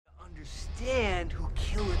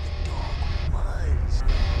killer the dog was?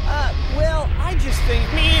 Well, I just think...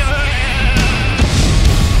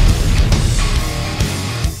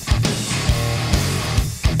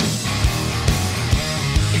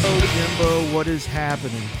 Oh, Jimbo, what is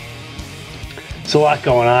happening? It's a lot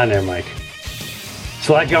going on there, Mike. It's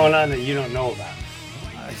a lot going on that you don't know about.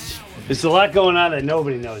 It's a lot going on that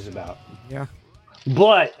nobody knows about. Yeah.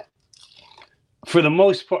 But for the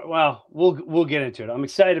most part, well, we'll get into it. I'm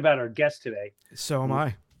excited about our guest today. So am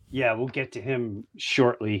I. Yeah, we'll get to him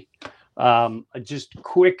shortly. Just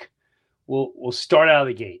quick, we'll start out of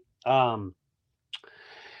the gate.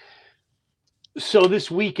 So this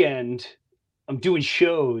weekend, I'm doing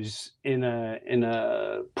shows in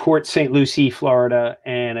Port St. Lucie, Florida,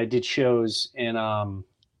 and I did shows in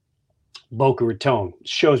Boca Raton.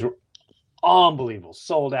 Shows were unbelievable,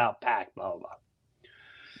 sold out, packed, blah, blah, blah.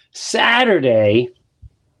 Saturday,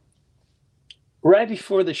 right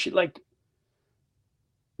before the show, like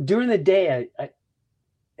during the day,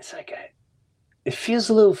 it's like it feels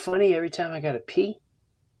a little funny every time I gotta pee,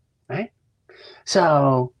 right?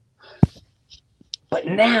 So, but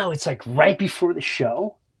now it's like right before the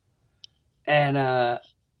show, and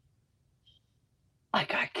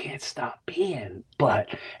like I can't stop peeing,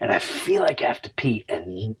 and I feel like I have to pee,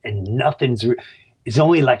 and nothing's. It's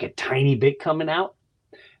only like a tiny bit coming out.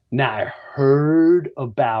 Now I heard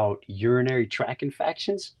about urinary tract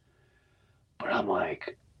infections, but I'm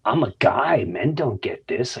like, I'm a guy. Men don't get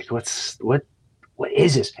this. Like, what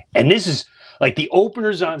is this? And this is like the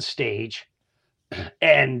opener's on stage,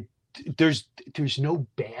 and there's no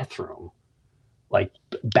bathroom like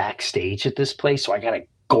backstage at this place, so I gotta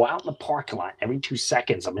go out in the parking lot every 2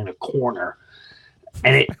 seconds. I'm in a corner,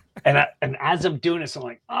 and as I'm doing this, I'm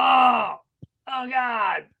like, oh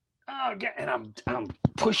God. Oh, God. And I'm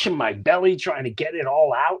pushing my belly, trying to get it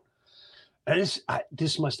all out. And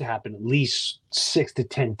this must have happened at least 6 to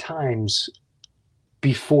 10 times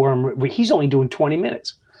before he's only doing 20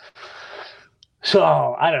 minutes.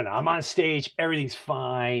 So I don't know. I'm on stage. Everything's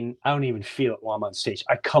fine. I don't even feel it while I'm on stage.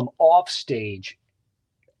 I come off stage,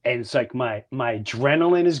 and it's like my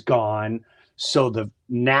adrenaline is gone. So the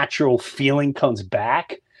natural feeling comes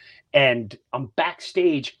back, and I'm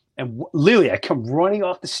backstage. And literally, I come running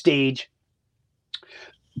off the stage.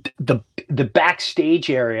 The backstage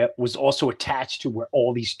area was also attached to where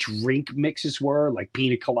all these drink mixes were, like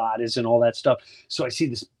pina coladas and all that stuff. So I see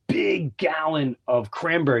this big gallon of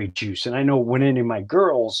cranberry juice. And I know when any of my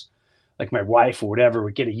girls, like my wife or whatever,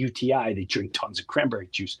 would get a UTI, they drink tons of cranberry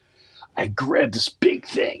juice. I grabbed this big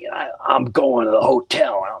thing, and I'm going to the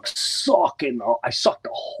hotel, and I suck the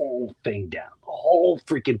whole thing down, the whole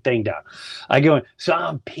freaking thing down. So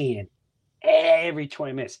I'm peeing every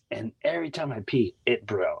 20 minutes, and every time I pee,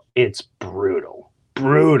 it's brutal.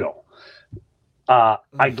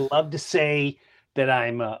 I'd love to say that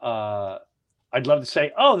I'd love to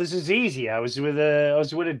say, oh, this is easy. I was with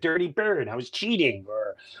a dirty bird. I was cheating,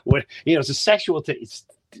 or what? It's a sexual thing.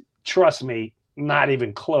 Trust me. Not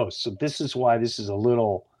even close. So this is why this is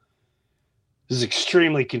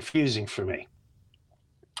extremely confusing for me.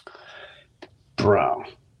 Bro,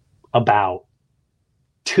 about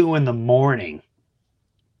 2 a.m,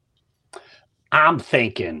 I'm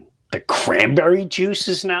thinking the cranberry juice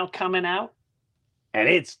is now coming out, and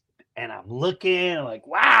I'm looking like,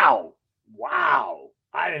 wow,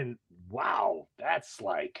 that's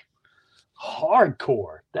like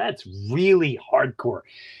hardcore. That's really hardcore.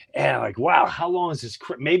 And I'm like, wow, how long is this?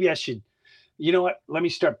 Maybe I should, you know what? Let me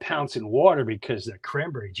start pouncing water, because the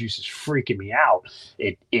cranberry juice is freaking me out.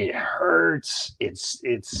 It hurts. And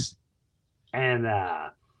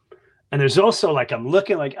there's also like, I'm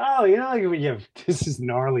looking like, oh, this is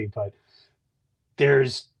gnarly, but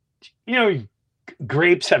there's,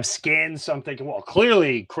 grapes have skin. So I'm thinking, well,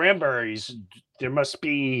 clearly cranberries, there must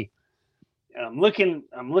be. And I'm looking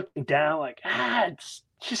down like, it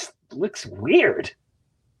just looks weird.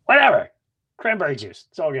 Whatever. Cranberry juice.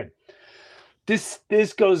 It's all good. This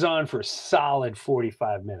goes on for a solid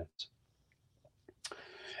 45 minutes.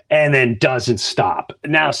 And then doesn't stop.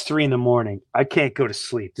 Now it's 3 a.m. I can't go to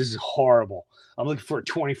sleep. This is horrible. I'm looking for a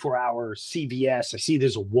 24-hour CVS. I see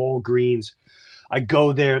there's a Walgreens. I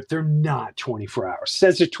go there. They're not 24 hours. It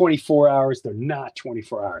says they're 24 hours. They're not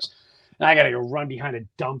 24 hours. I got to go run behind a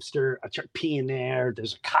dumpster. I try peeing there.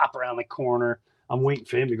 There's a cop around the corner. I'm waiting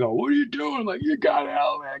for him to go, what are you doing? I'm like, you got to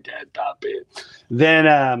help me. I can't stop it.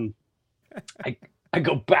 Then I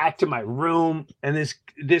go back to my room, and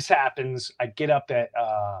this happens. I get up at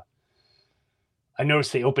I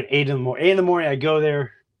noticed they open 8 a.m. 8 a.m, I go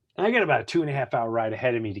there, and I got about a 2.5-hour ride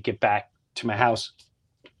ahead of me to get back to my house.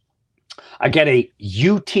 I get a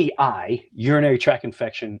UTI, urinary tract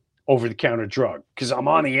infection, over-the-counter drug because I'm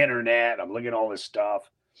on the internet. I'm looking at all this stuff.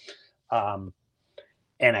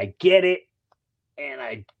 And I get it,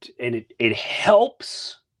 and it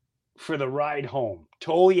helps for the ride home.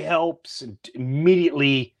 Totally helps and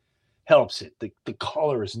immediately helps it. The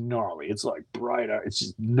color is gnarly. It's like bright. It's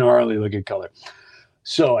just gnarly looking color.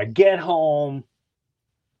 So I get home.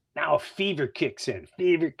 Now a fever kicks in.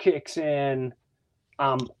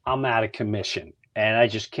 I'm out of commission, and I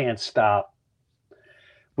just can't stop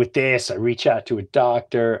with this. I reach out to a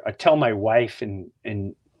doctor. I tell my wife,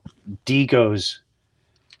 and Dee goes,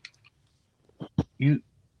 You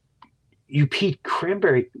pee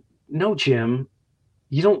cranberry? No, Jim,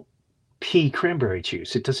 you don't pee cranberry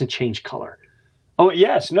juice. It doesn't change color. Oh,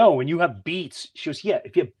 yes, no. When you have beets, she goes, yeah.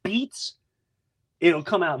 If you have beets, it'll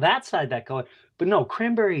come out that side that color. But no,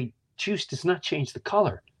 cranberry juice does not change the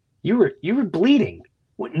color. You were bleeding.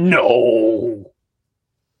 What? No,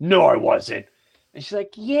 I wasn't. And she's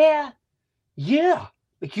like, yeah.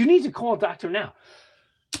 Like, you need to call a doctor now.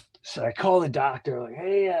 So I call the doctor. Like,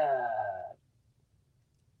 hey,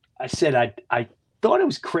 I said I thought it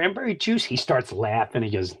was cranberry juice. He starts laughing.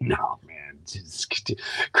 He goes, no, man, just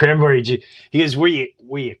cranberry juice. He goes, were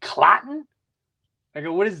you clotting? I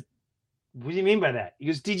go, what do you mean by that? He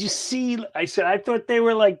goes, did you see? I said, I thought they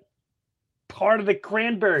were like part of the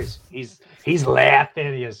cranberries. He's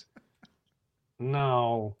laughing. He goes,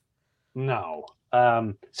 no.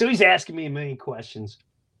 So he's asking me a million questions.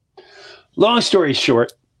 Long story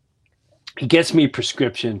short, he gets me a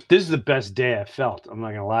prescription. This is the best day I felt. I'm not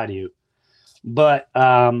going to lie to you. But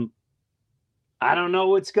I don't know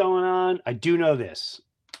what's going on. I do know this.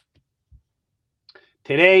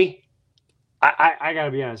 Today, I got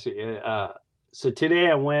to be honest with you. So today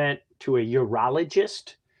I went to a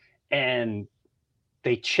urologist, and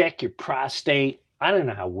they check your prostate. I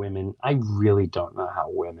really don't know how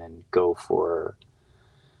women go for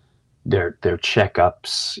their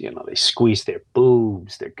checkups. You know, they squeeze their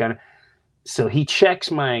boobs. So he checks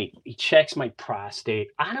my prostate.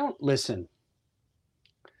 I don't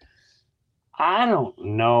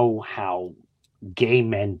know how gay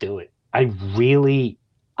men do it. I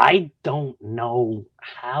don't know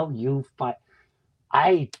how you find.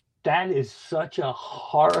 That is such a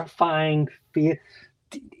horrifying fear.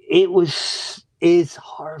 It's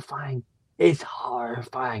horrifying. It's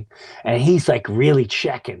horrifying. And he's like really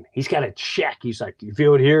checking. He's got to check. He's like, you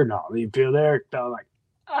feel it here? No. You feel there? No. I'm like,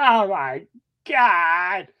 oh my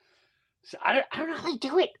God. So I don't know how they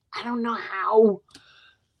do it. I don't know how.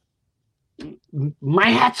 My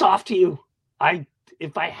hat's off to you.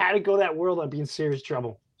 If I had to go that world, I'd be in serious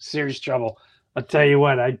trouble. Serious trouble. I'll tell you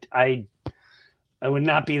what, I would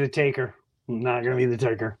not be the taker. I'm not gonna be the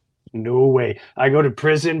taker. No way. I go to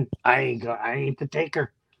prison. I ain't the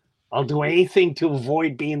taker. I'll do anything to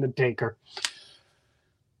avoid being the taker.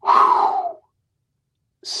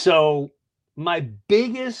 So my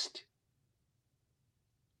biggest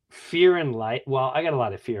fear in life, well, I got a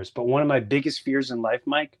lot of fears, but one of my biggest fears in life,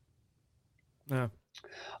 Mike, Yeah.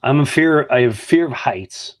 I have fear of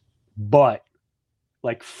heights, but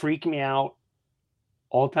like freak me out,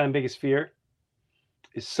 all-time biggest fear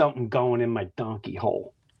is something going in my donkey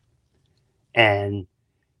hole. And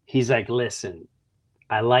he's like, listen,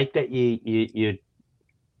 I like that you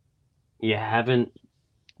haven't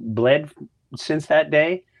bled since that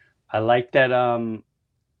day. I like that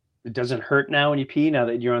it doesn't hurt now when you pee, now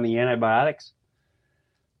that you're on the antibiotics.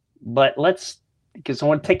 But because I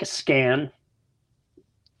want to take a scan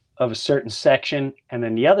of a certain section, and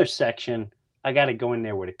then the other section, I got to go in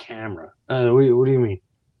there with a camera. What do you mean?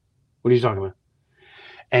 What are you talking about?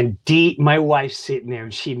 And my wife's sitting there,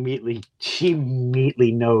 and she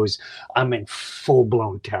immediately knows I'm in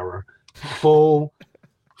full-blown terror.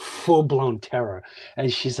 Full-blown terror.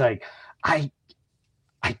 And she's like, I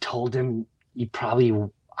told him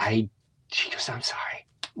she goes, I'm sorry.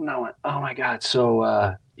 No, oh my God.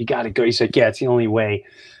 So you got to go. He said, yeah, it's the only way.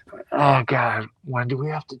 Oh God, when do we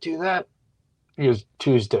have to do that? It was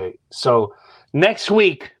Tuesday. So next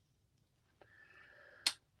week,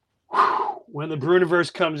 when the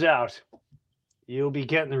Breuniverse comes out, you'll be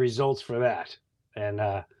getting the results for that. And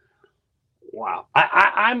wow,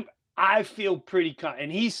 I feel pretty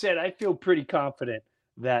and he said I feel pretty confident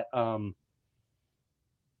that I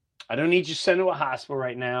don't need you sent to a hospital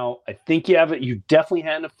right now. I think you definitely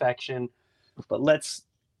had an infection, but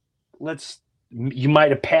you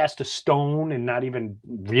might have passed a stone and not even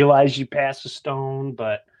realize you passed a stone,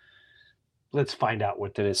 but let's find out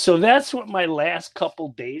what that is. So that's what my last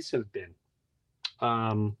couple days have been.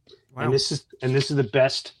 Wow. And this is the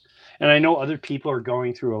best. And I know other people are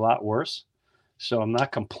going through a lot worse, so I'm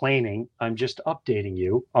not complaining. I'm just updating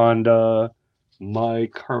you on my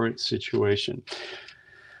current situation.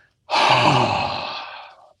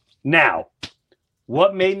 Now,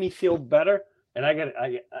 what made me feel better?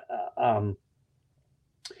 And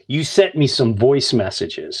you sent me some voice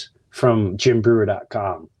messages from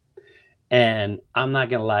jimbrewer.com. And I'm not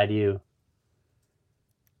going to lie to you.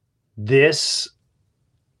 This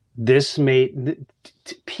made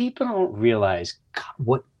people don't realize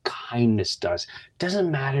what kindness does. Doesn't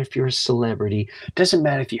matter if you're a celebrity. Doesn't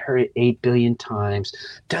matter if you heard it 8 billion times.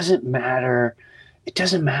 Doesn't matter. It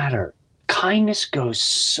doesn't matter. Kindness goes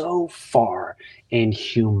so far in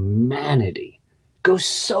humanity. Goes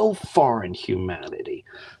so far in humanity.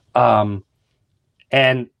 And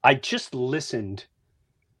I just listened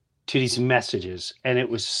to these messages, and it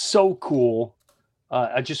was so cool.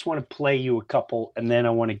 I just want to play you a couple, and then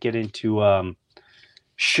I want to get into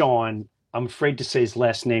Sean. I'm afraid to say his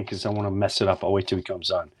last name because I want to mess it up. I'll wait till he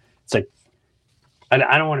comes on. It's like, I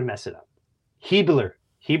don't want to mess it up. Hebler?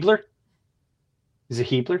 Is it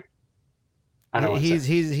Hebler? I don't want to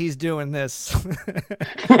say. He's doing this.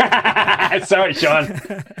 Sorry, Sean.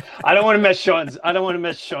 I don't want to mess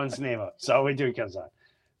Sean's name up. So I'll wait till he comes on.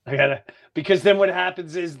 Because then what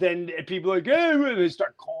happens is then people are like, hey, they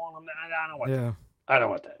start calling him. I don't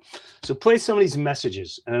want that. So play some of these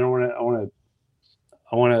messages, and I want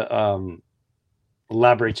to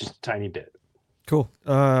elaborate just a tiny bit. Cool.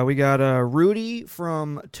 We got Rudy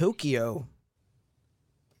from Tokyo.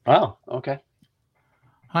 Oh, okay.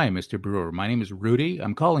 Hi, Mr. Brewer. My name is Rudy.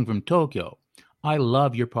 I'm calling from Tokyo. I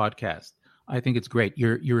love your podcast. I think it's great.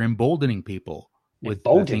 You're emboldening people with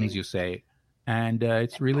the things you say, and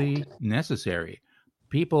it's really necessary.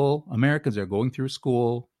 Americans are going through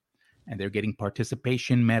school, and they're getting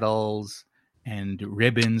participation medals and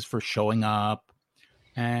ribbons for showing up.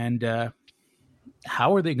 And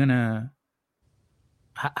how are they going to...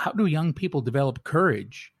 How do young people develop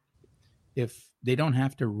courage if they don't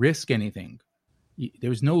have to risk anything?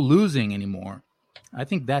 There's no losing anymore. I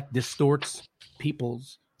think that distorts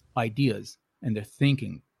people's ideas and their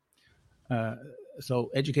thinking.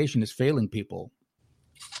 So education is failing people.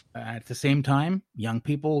 At the same time, young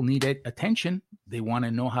people need attention. They want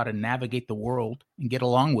to know how to navigate the world and get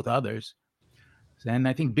along with others. And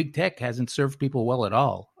I think big tech hasn't served people well at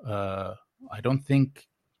all. I don't think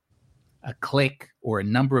a click or a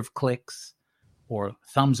number of clicks or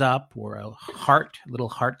thumbs up or a little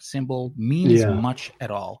heart symbol means much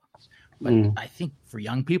at all. But I think for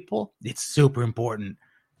young people, it's super important.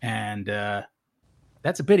 And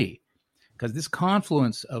that's a pity, because this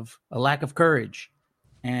confluence of a lack of courage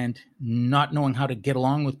and not knowing how to get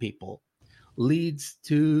along with people leads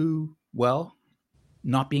to, well,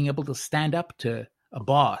 not being able to stand up to a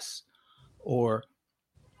boss or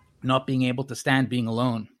not being able to stand being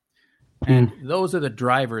alone. And those are the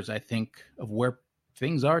drivers, I think, of where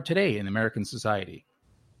things are today in American society.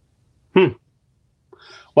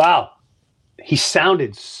 Wow. He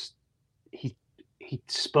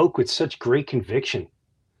spoke with such great conviction.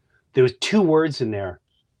 There was 2 words in there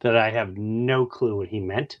that I have no clue what he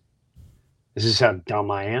meant. This is how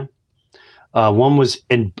dumb I am. One was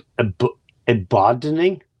embodying.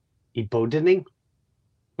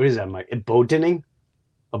 What is that, Mike? Embodying.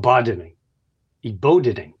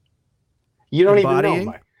 You don't even know,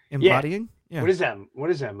 Mike. Embodying? Yeah. What is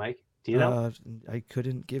that, Mike? Do you know? I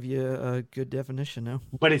couldn't give you a good definition now.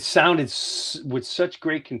 But it sounded with such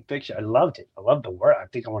great conviction. I loved it. I loved the word. I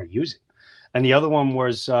think I want to use it. And the other one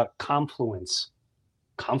was confluence.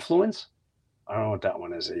 Confluence? I don't know what that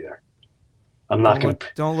one is either. I'm not going to.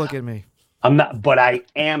 Don't look at me. I'm not, but I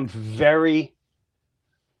am I'm very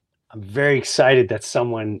excited that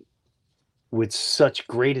someone with such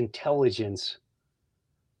great intelligence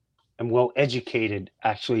and well educated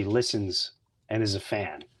actually listens and is a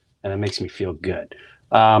fan, and it makes me feel good.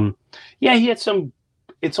 He had some.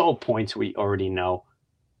 It's all points we already know.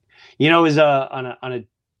 Is on a.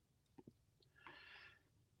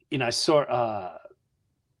 I saw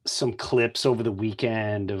some clips over the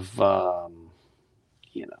weekend of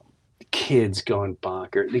kids going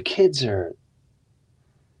bonkers. The kids are.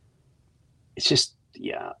 It's just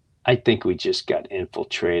I think we just got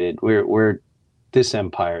infiltrated. This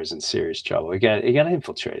empire is in serious trouble. It got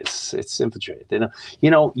infiltrated. It's infiltrated.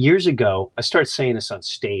 Years ago, I started saying this on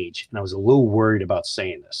stage, and I was a little worried about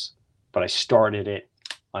saying this, but I started it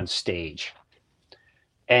on stage.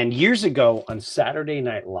 And years ago on Saturday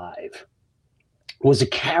Night Live was a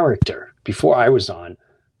character before I was on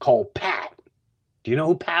called Pat. Do you know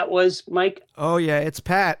who Pat was, Mike? Oh yeah, it's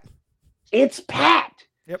Pat. It's Pat.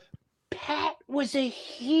 Yep. Pat was a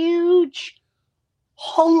huge,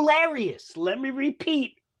 hilarious, let me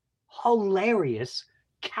repeat, hilarious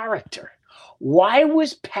character. Why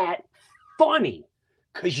was Pat funny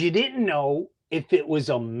because you didn't know if it was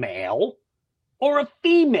a male or a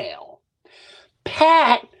female.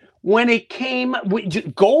 Pat, when it came,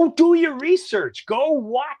 go do your research. Go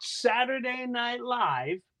watch Saturday Night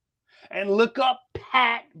Live and look up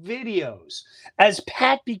Pat videos. As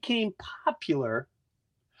Pat became popular,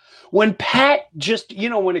 when Pat just,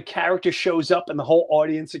 when a character shows up and the whole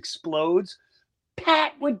audience explodes,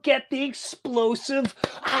 Pat would get the explosive,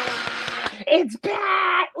 it's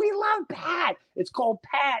Pat, we love Pat. It's called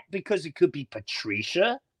Pat because it could be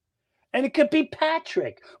Patricia and it could be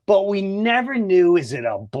Patrick, but we never knew, is it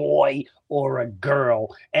a boy or a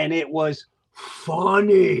girl? And it was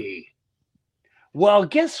funny. Well,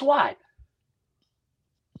 guess what?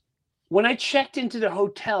 When I checked into the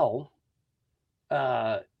hotel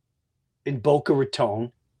in Boca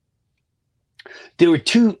Raton, there were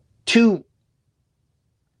two.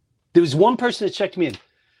 There was one person that checked me in.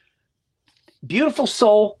 Beautiful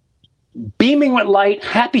soul, beaming with light,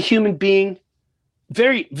 happy human being,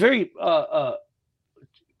 very, very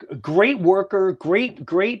great worker, great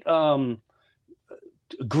greeting.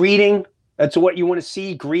 That's what you want to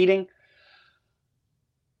see, greeting.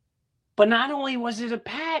 But not only was it a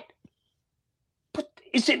Pat, but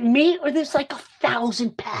is it me or there's like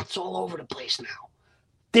 1,000 Pats all over the place now?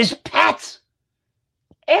 There's Pats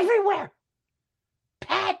everywhere.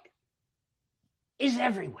 Pat is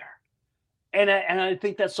everywhere. And I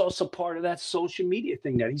think that's also part of that social media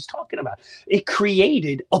thing that he's talking about. It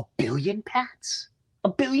created a billion Pats. A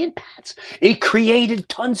billion Pats. It created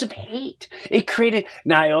tons of hate.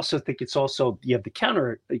 Now I also think it's also, you have the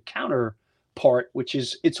counter part, which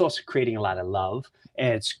is it's also creating a lot of love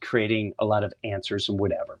and it's creating a lot of answers and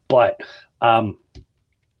whatever. But I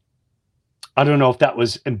don't know if that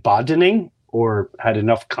was embodying or had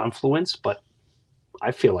enough confluence, but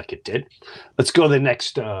I feel like it did. Let's go to the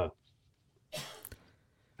next. All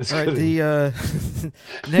right, the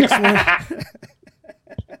next one.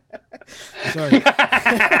 Sorry.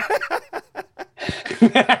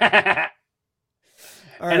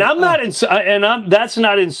 Right, and I'm not that's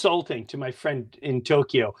not insulting to my friend in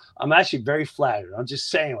Tokyo. I'm actually very flattered. I'm just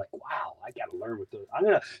saying, like, wow, I got to learn what those.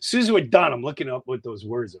 As soon as we're done, I'm looking up what those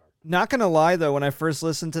words are. Not gonna lie though, when I first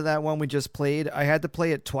listened to that one we just played, I had to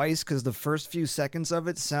play it twice because the first few seconds of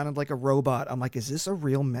it sounded like a robot. I'm like, is this a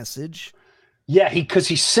real message? Yeah, because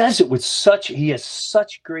he says it with he has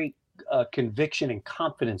such great conviction and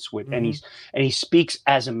confidence with, and he speaks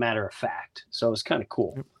as a matter of fact. So it's kind of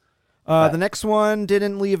cool. The next one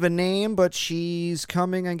didn't leave a name, but she's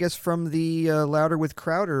coming, I guess, from the Louder with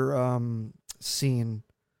Crowder scene.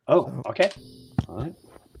 Oh, so. Okay. All right.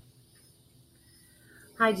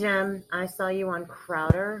 Hi, Jem. I saw you on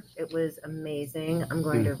Crowder. It was amazing. I'm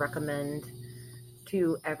going to recommend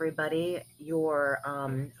to everybody your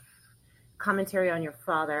commentary on your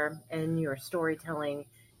father, and your storytelling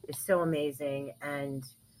is so amazing. And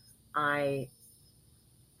I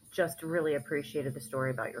just really appreciated the story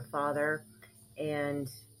about your father. And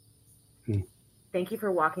thank you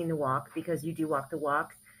for walking the walk, because you do walk the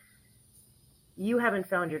walk. You haven't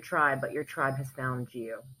found your tribe, but your tribe has found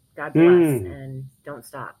you. God bless, and don't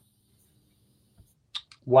stop.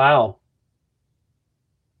 Wow.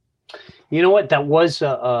 You know what? That was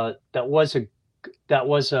a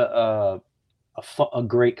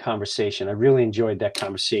great conversation. I really enjoyed that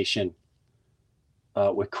conversation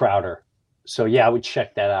with Crowder. So yeah, I would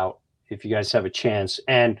check that out if you guys have a chance.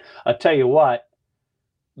 And I'll tell you what,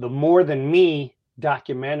 the More Than Me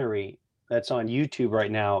documentary that's on YouTube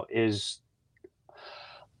right now is,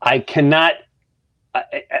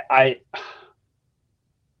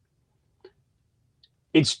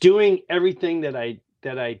 it's doing everything that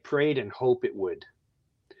I prayed and hope it would,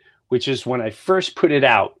 which is when I first put it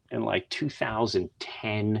out in like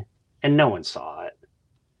 2010 and no one saw it.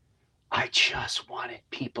 I just wanted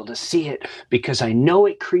people to see it because I know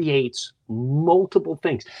it creates multiple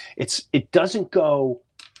things. It doesn't go,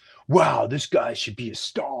 wow, this guy should be a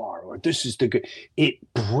star, or this is the good. It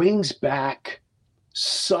brings back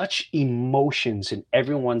such emotions in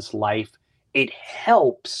everyone's life. It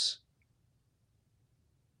helps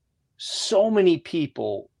so many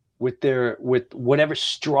people with whatever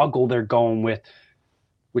struggle they're going with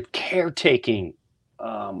caretaking,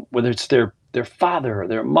 whether it's their father or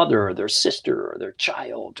their mother or their sister or their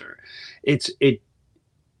child, or it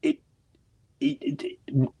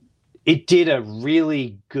did a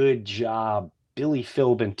really good job. Billy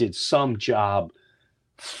Philbin did some job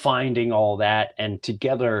finding all that, and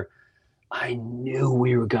together I knew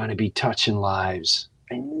we were going to be touching lives.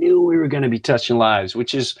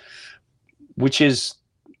 Which is,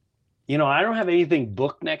 I don't have anything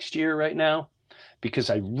booked next year right now because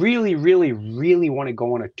I really, really, really want to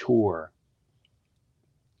go on a tour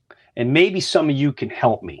and maybe some of you can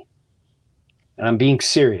help me. And I'm being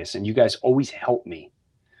serious, and you guys always help me.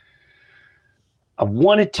 I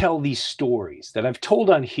want to tell these stories that I've told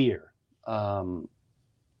on here.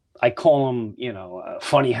 I call them,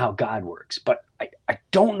 funny how God works, but I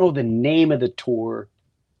don't know the name of the tour.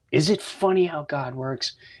 Is it funny how God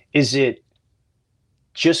works? Is it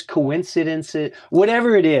just coincidence?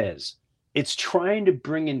 Whatever it is, it's trying to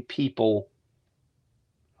bring in people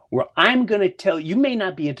where I'm going to tell you may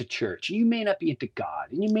not be into church, you may not be into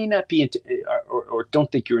God, and you may not be into or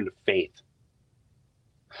don't think you're into faith.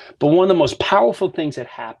 But one of the most powerful things that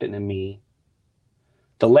happened to me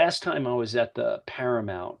the last time I was at the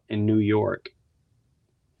Paramount in New York,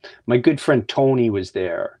 my good friend Tony was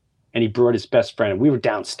there, and he brought his best friend, and we were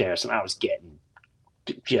downstairs, and I was getting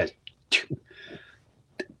just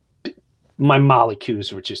my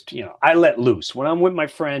molecules were just, I let loose. When I'm with my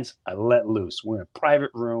friends, I let loose. We're in a private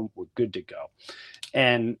room. We're good to go.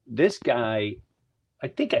 And this guy, I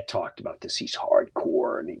think I talked about this. He's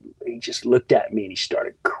hardcore. And he just looked at me and he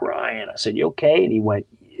started crying. I said, "You okay?" And he went,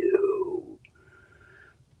 "You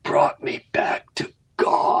brought me back to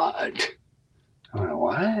God." I went,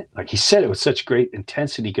 "What?" Like he said it with such great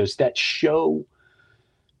intensity. He goes, "That show,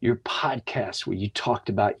 your podcast where you talked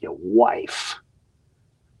about your wife,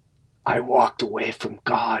 I walked away from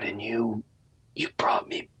God and you brought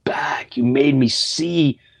me back. You made me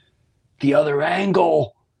see the other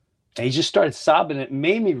angle." And he just started sobbing. It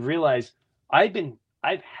made me realize I've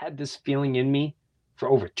had this feeling in me for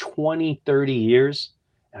over 20, 30 years.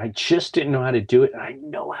 And I just didn't know how to do it. And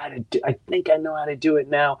I think I know how to do it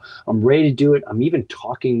now. I'm ready to do it. I'm even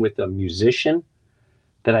talking with a musician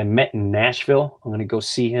that I met in Nashville. I'm going to go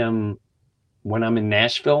see him when I'm in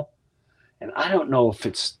Nashville. And I don't know if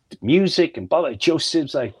it's music and blah, blah. Joe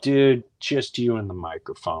Sib's like, "Dude, just you and the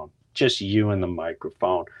microphone. Just you and the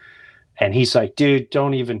microphone." And he's like, "Dude,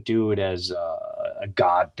 don't even do it as a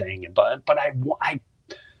God thing." But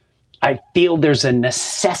I feel there's a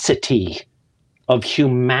necessity of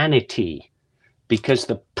humanity because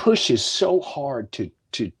the push is so hard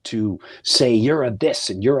to say you're a this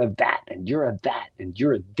and you're a that and you're a that and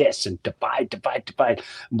you're a this and divide. But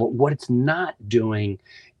what it's not doing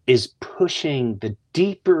is pushing the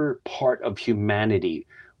deeper part of humanity,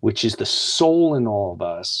 which is the soul in all of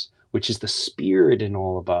us, which is the spirit in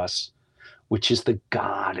all of us, which is the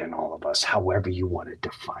God in all of us, however you want to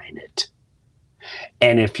define it.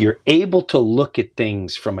 And if you're able to look at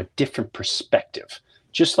things from a different perspective,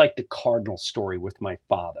 just like the cardinal story with my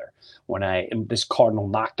father, when this cardinal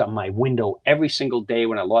knocked on my window every single day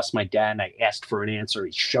when I lost my dad and I asked for an answer,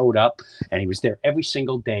 he showed up and he was there every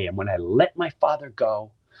single day. And when I let my father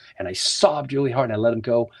go and I sobbed really hard and I let him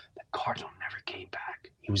go, the cardinal never came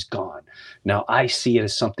back. He was gone. Now I see it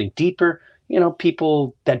as something deeper.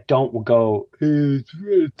 People that don't will go,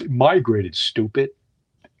 "Migrated, stupid."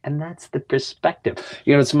 And that's the perspective.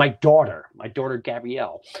 It's my daughter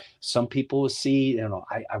Gabrielle. Some people will see,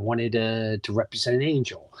 I wanted to represent an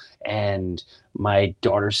angel. And my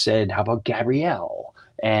daughter said, "How about Gabrielle?"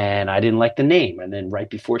 And I didn't like the name. And then right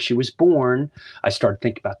before she was born, I started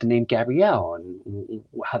thinking about the name Gabrielle.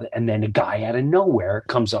 And then a guy out of nowhere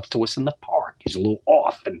comes up to us in the park. He's a little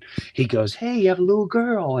off. And he goes, "Hey, you have a little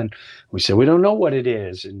girl." And we said, "We don't know what it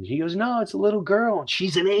is." And he goes, "No, it's a little girl. And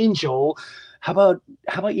she's an angel. How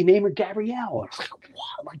about you name her Gabrielle?" I was like,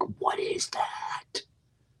 "What? What is that?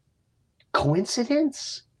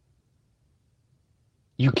 Coincidence?"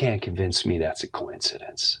 You can't convince me that's a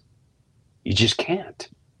coincidence. You just can't.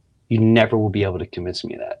 You never will be able to convince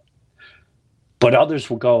me of that. But others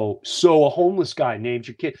will go, "So a homeless guy named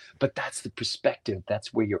your kid." But that's the perspective.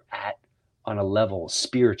 That's where you're at on a level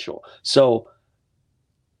spiritual. So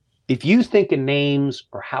if you think of names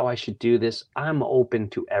or how I should do this, I'm open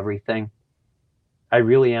to everything. I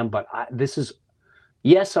really am. But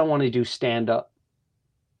yes, I want to do stand-up,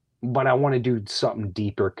 but I want to do something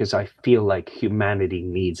deeper because I feel like humanity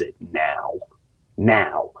needs it now.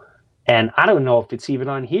 And I don't know if it's even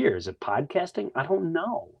on here. Is it podcasting? I don't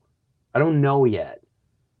know. I don't know yet.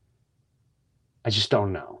 I just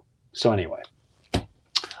don't know. So anyway,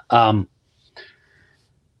 go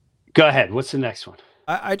ahead. What's the next one?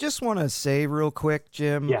 I just want to say real quick,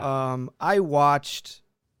 Jim. Yeah. I watched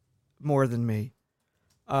More Than Me.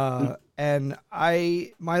 And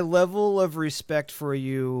my level of respect for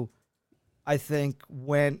you, I think,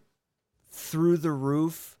 went through the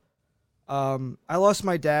roof. I lost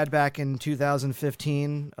my dad back in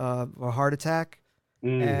 2015, a heart attack,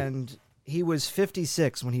 and he was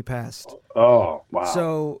 56 when he passed. Oh, wow.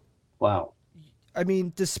 So, wow. I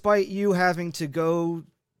mean, despite you having to go,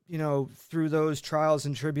 through those trials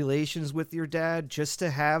and tribulations with your dad, just to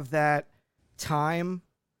have that time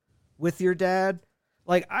with your dad.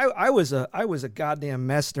 Like I was a goddamn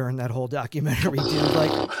mess during that whole documentary, dude.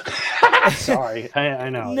 Like, sorry, I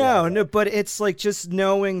know. No, but it's like just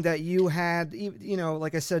knowing that you had,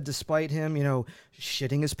 like I said, despite him,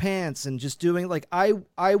 shitting his pants and just doing like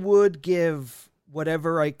I would give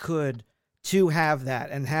whatever I could to have that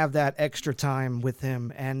and have that extra time with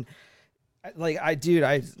him. And like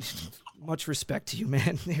I much respect to you,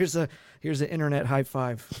 man. Here's an internet high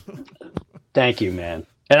five. Thank you, man.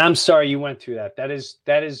 And I'm sorry you went through that. That is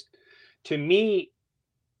to me,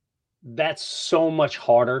 that's so much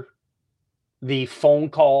harder. The phone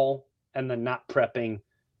call and the not prepping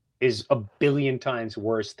is a billion times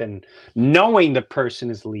worse than knowing the person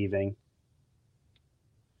is leaving.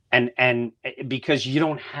 And because you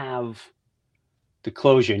don't have the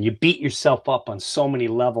closure, and you beat yourself up on so many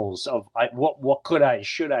levels of what could I,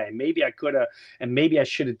 should I, maybe I could have, and maybe I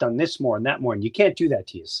should have done this more and that more. And you can't do that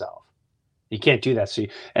to yourself. You can't do that. So,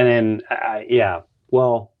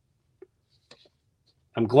 well,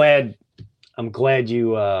 I'm glad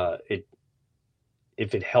you,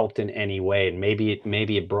 if it helped in any way, and maybe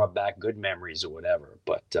it brought back good memories or whatever,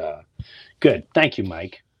 but, good. Thank you,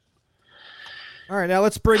 Mike. All right, now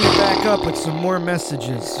let's bring it back up with some more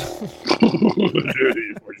messages.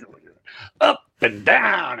 Up and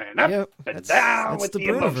down and up and down that's with the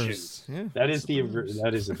Breuniverse. emotion. Yeah, that is the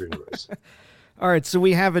Breuniverse. All right, so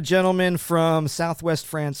we have a gentleman from Southwest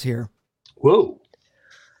France here. Whoa.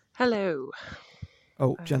 Hello.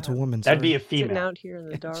 Oh, gentlewoman. That'd be a female. Sitting out here in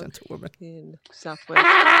the dark Gentlewoman. in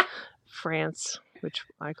Southwest France, which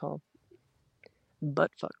I call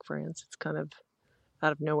buttfuck France. It's kind of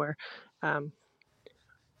out of nowhere.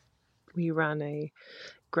 We run a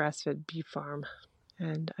grass-fed beef farm,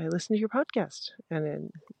 and I listen to your podcast. And then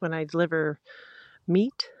when I deliver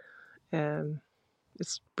meat,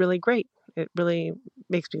 it's really great. It really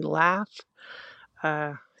makes me laugh,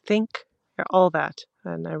 think, all that,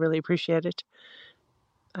 and I really appreciate it.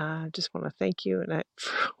 I just want to thank you, and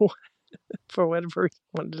for whatever reason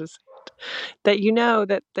I wanted to say it, that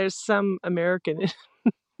that there's some American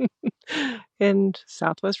in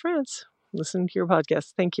Southwest France listening to your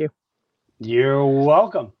podcast. Thank you. You're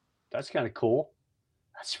welcome. That's kind of cool.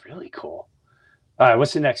 That's really cool. All right,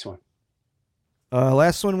 what's the next one?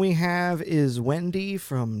 Last one we have is Wendy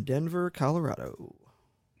from Denver, Colorado.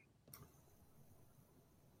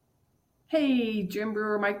 Hey, Jim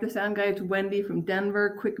Brewer, Mike the Sound Guy. It's Wendy from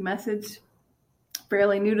Denver. Quick message.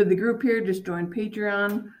 Fairly new to the group here. Just joined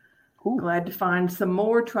Patreon. Ooh. Glad to find some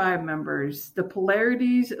more tribe members. The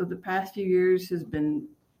polarities of the past few years has been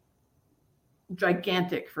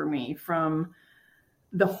gigantic for me, from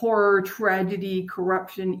the horror, tragedy,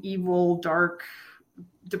 corruption, evil, dark,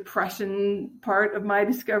 depression part of my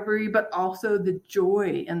discovery, but also the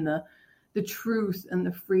joy and the truth and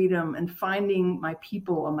the freedom, and finding my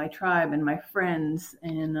people and my tribe and my friends,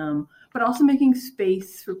 and but also making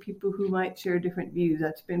space for people who might share different views.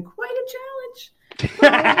 That's been quite a challenge for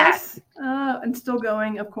all of us, and still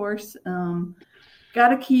going, of course. Got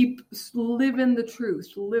to keep living the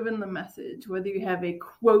truth, living the message, whether you have a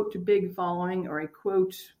quote big following or a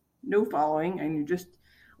quote no following, and you just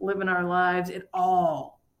living our lives. It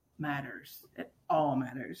all matters. It all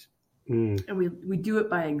matters. And we do it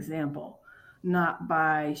by example, not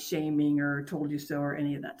by shaming or told you so or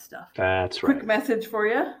any of that stuff. That's right. Quick message for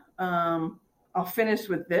you. I'll finish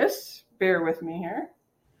with this. Bear with me here.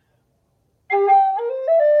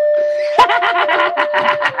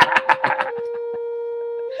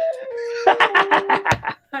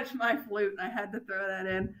 That's my flute. I had to throw that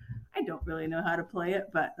in. I don't really know how to play it,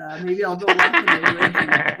 but maybe I'll go laughing anyway and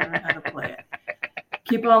learn how to play it.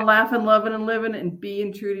 Keep on laughing, loving, and living, and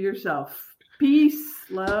being true to yourself. Peace,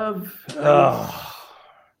 love.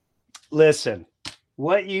 Listen,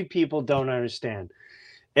 what you people don't understand,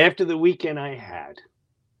 after the weekend I had,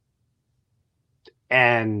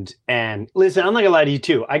 and listen, I'm not gonna lie to you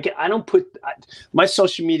too. I don't put my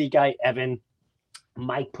social media guy Evan,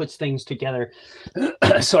 Mike puts things together.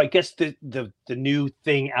 So I guess the new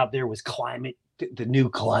thing out there was the new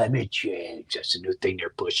climate change. That's a new thing they're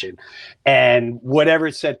pushing, and whatever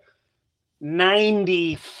it said,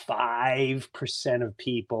 95% of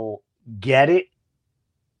people get it.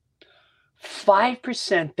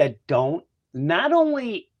 5% that don't, not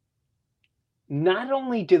only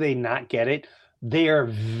do they not get it, they are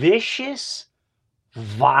vicious,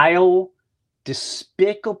 vile,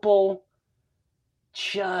 despicable,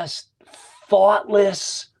 just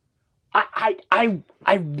thoughtless.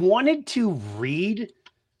 I wanted to read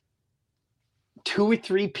 2 or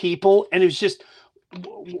 3 people, and it was just,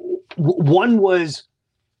 one was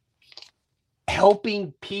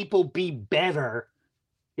helping people be better.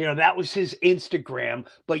 That was his Instagram.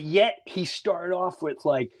 But yet he started off with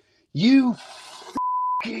like, you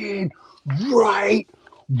fucking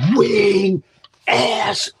right-wing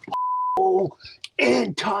asshole,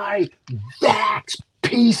 anti-vax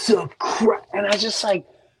piece of crap. And I was just like,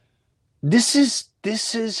 this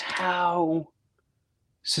is how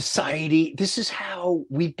society, this is how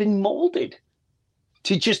we've been molded.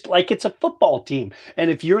 To just like it's a football team. And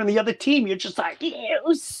if you're on the other team, you're just like, you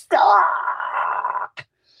suck.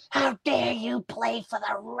 How dare you play for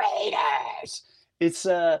the Raiders? It's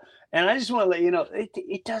and I just want to let you know,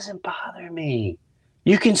 it doesn't bother me.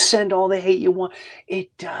 You can send all the hate you want.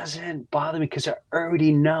 It doesn't bother me because I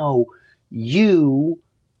already know you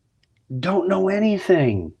don't know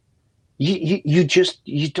anything.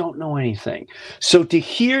 You don't know anything. So to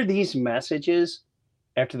hear these messages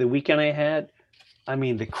after the weekend I had, I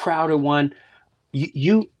mean, the Crowder one,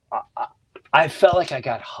 I felt like I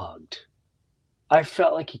got hugged. I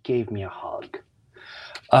felt like he gave me a hug.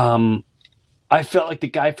 I felt like the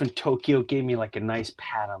guy from Tokyo gave me like a nice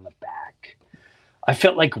pat on the back. I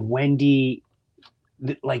felt like Wendy,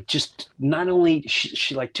 like just not only,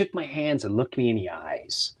 she like took my hands and looked me in the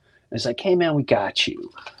eyes. And it's like, hey man, we got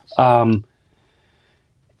you.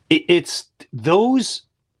 It's those,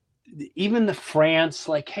 even the France,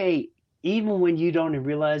 like, hey, even when you don't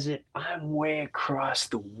realize it, I'm way across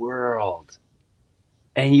the world.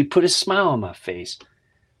 And you put a smile on my face.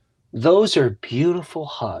 Those are beautiful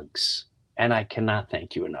hugs. And I cannot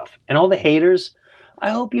thank you enough. And all the haters,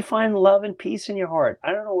 I hope you find love and peace in your heart.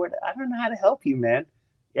 I don't know how to help you, man.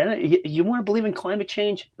 You want to believe in climate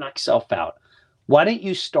change? Knock yourself out. Why don't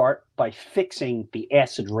you start by fixing the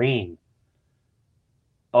acid rain?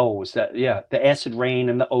 Oh, is that, yeah, the acid rain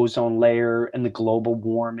and the ozone layer and the global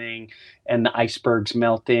warming and the icebergs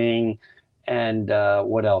melting. And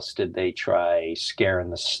what else did they try? Scaring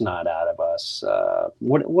the snot out of us.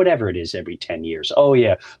 Whatever it is every 10 years. Oh,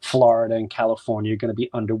 yeah, Florida and California are going to be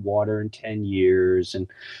underwater in 10 years. And,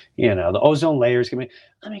 the ozone layer is going to be,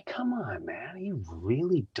 I mean, come on, man. You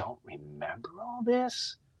really don't remember all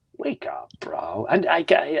this? Wake up, bro. I don't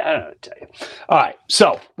know what to tell you. All right,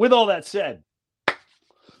 so with all that said,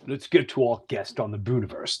 let's get to our guest on the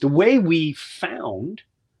Breuniverse. The way we found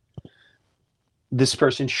this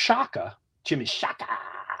person, Jimmy Shaka,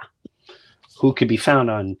 who could be found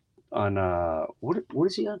on what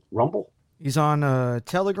is he on? Rumble? He's on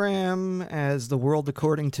Telegram as The World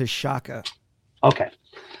According to Shaka. Okay.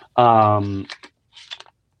 And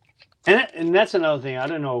that's another thing. I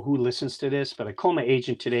don't know who listens to this, but I called my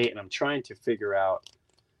agent today and I'm trying to figure out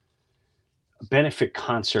a benefit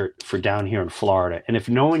concert for down here in Florida. And if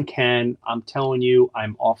no one can, I'm telling you,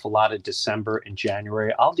 I'm off a lot of December and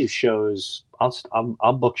January. I'll do shows.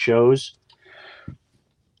 I'll book shows.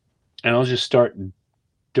 And I'll just start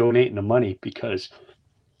donating the money because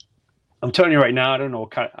I'm telling you right now, I don't know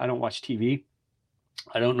I don't watch TV.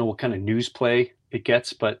 I don't know what kind of news play it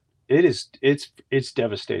gets, but it's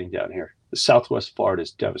devastating down here. The Southwest Florida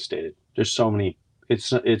is devastated. There's so many.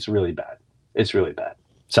 It's really bad. It's really bad.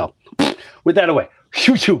 So with that away,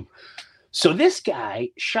 so this guy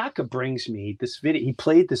Shaka brings me this video. He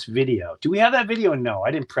played this video. Do we have that video? No,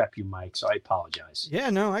 I didn't prep you, Mike. So I apologize. Yeah,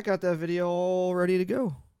 no, I got that video all ready to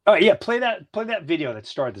go. Oh yeah, play that video that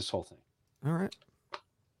started this whole thing. All right.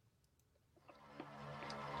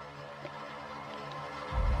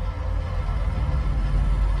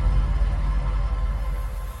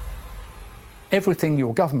 Everything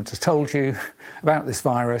your government has told you about this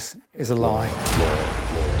virus is a lie.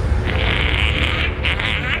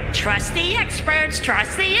 Trust the experts,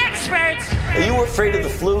 trust the experts. Are you afraid of the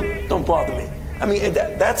flu? Don't bother me. I mean,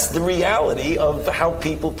 that's the reality of how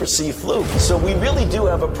people perceive flu. So we really do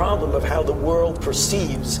have a problem of how the world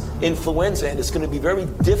perceives influenza, and it's going to be very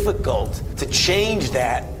difficult to change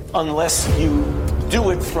that unless you do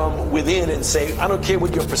it from within and say, I don't care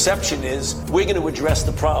what your perception is, we're going to address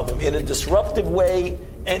the problem in a disruptive way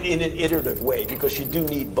and in an iterative way, because you do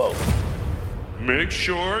need both. Make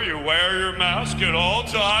sure you wear your mask at all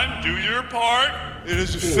times. Do your part. It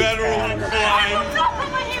is a federal crime.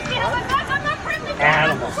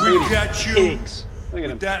 Animals. We got you Pigs. Look at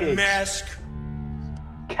with them that pigs. mask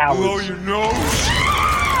Cowards. below your nose.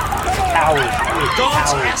 Cowards. Don't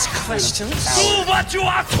Cowards. ask questions. Do what you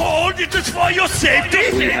are told. It is for your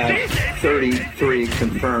safety. We have 33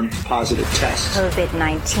 confirmed positive tests.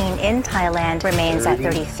 COVID-19 in Thailand remains at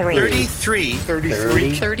 33. 33.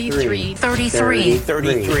 33. 33. 33.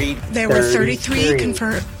 33. There were 33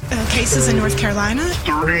 confirmed cases in North Carolina.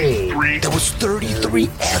 There was 33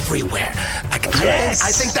 everywhere. I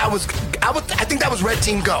think that was Red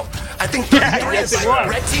Team Go. I think 33 Yes, it was.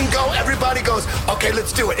 Red Team Go. Everybody goes, okay,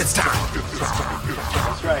 let's do it. It's time.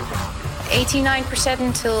 That's right. 89%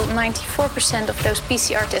 until 94% of those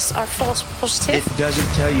PCR tests are false positive. It doesn't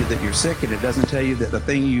tell you that you're sick, and it doesn't tell you that the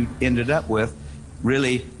thing you ended up with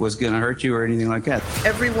really was going to hurt you or anything like that.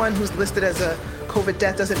 Everyone who's listed as a COVID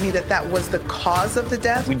death doesn't mean that that was the cause of the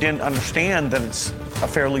death. We didn't understand that it's a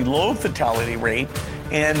fairly low fatality rate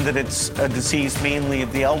and that it's a disease mainly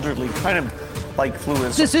of the elderly, kind of like flu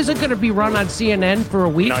is. This isn't going to be run on CNN for a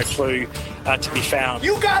week. No flu to be found.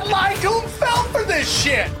 You got lied to and fell for this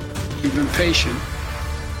shit. We've been patient,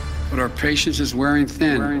 but our patience is wearing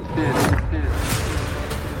thin.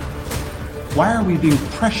 Why are we being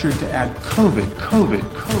pressured to add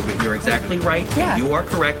COVID? You're exactly right. Yeah. You are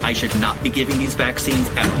correct. I should not be giving these vaccines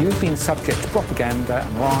out. You've been subject to propaganda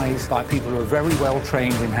and lies by people who are very well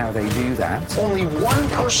trained in how they do that. Only one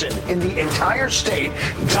person in the entire state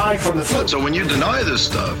died from the flu. So when you deny this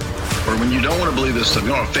stuff, or when you don't want to believe this stuff, you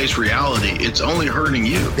don't want to face reality, it's only hurting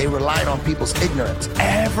you. They relied on people's ignorance.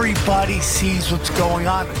 Everybody sees what's going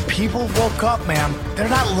on. People woke up, man. They're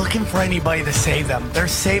not looking for anybody to save them. They're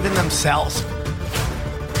saving themselves.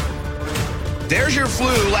 There's your flu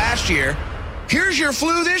last year. Here's your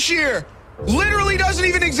flu this year. Literally doesn't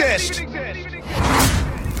even exist.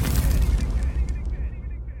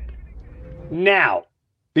 Now,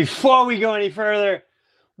 before we go any further,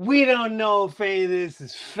 we don't know if any of this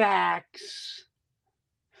is facts.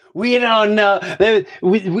 We don't know.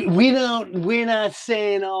 We're not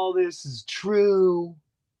saying all this is true.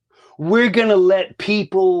 We're going to let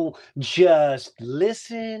people just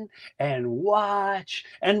listen and watch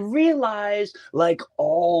and realize, like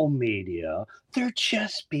all media, they're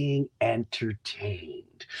just being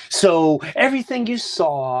entertained. So everything you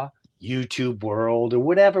saw, YouTube world or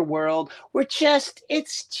whatever world,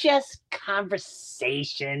 it's just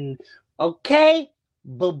conversation. Okay?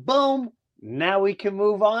 Boom. Now we can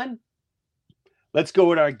move on. Let's go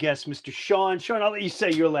with our guest, Mr. Sean. Sean, I'll let you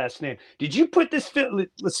say your last name. Did you put this film?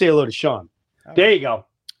 Let's say hello to Sean. There you go.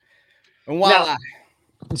 Voila. Now,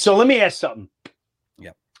 so let me ask something.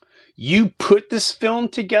 Yep. You put this film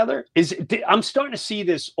together? I'm starting to see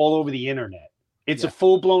this all over the internet. It's a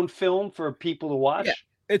full-blown film for people to watch? Yeah.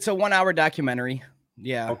 It's a 1-hour documentary.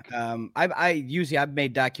 Yeah. Okay. I've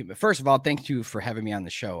made document. First of all, thank you for having me on the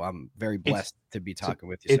show. I'm very blessed to be talking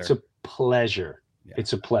with you, It's sir. a pleasure. Yeah.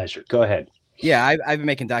 It's a pleasure. Go ahead. Yeah, I've been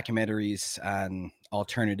making documentaries on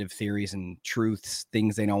alternative theories and truths,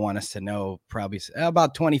 things they don't want us to know. Probably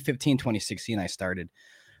about 2015, 2016, I started.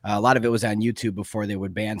 A lot of it was on YouTube before they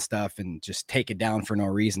would ban stuff and just take it down for no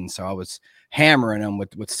reason. So I was hammering them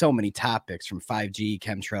with so many topics, from 5G,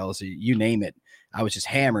 chemtrails, you name it. I was just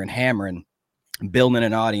hammering, building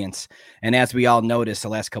an audience. And as we all noticed the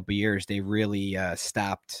last couple of years, they really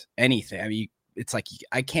stopped anything. I mean, it's like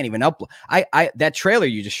I can't even upload. That trailer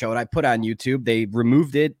you just showed, I put on YouTube. They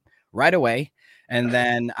removed it right away. And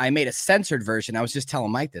then I made a censored version. I was just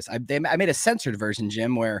telling Mike this. I made a censored version,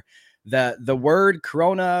 Jim, where the word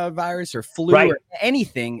coronavirus or flu or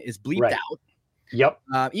anything is bleeped out. Yep.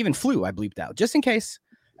 Even flu, I bleeped out just in case.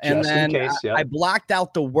 And then I blocked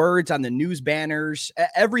out the words on the news banners.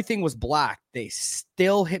 Everything was blocked. They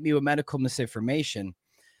still hit me with medical misinformation.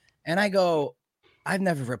 And I go, I've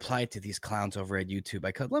never replied to these clowns over at YouTube.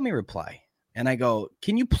 I go, let me reply. And I go,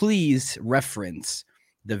 can you please reference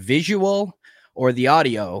the visual or the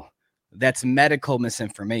audio that's medical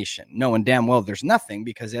misinformation? Knowing damn well there's nothing,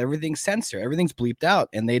 because everything's censored. Everything's bleeped out.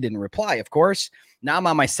 And they didn't reply, of course. Now I'm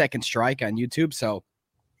on my second strike on YouTube. So,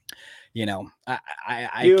 you know,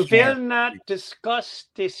 you will not discuss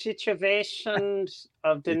the situations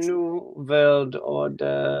of the new world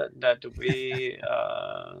order that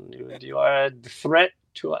you are a threat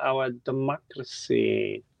to our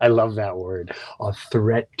democracy. I love that word, a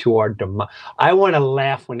threat to our democracy. I want to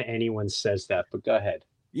laugh when anyone says that, but go ahead.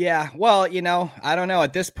 Yeah, well, you know, I don't know.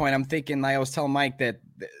 At this point, I'm thinking, like I was telling Mike, that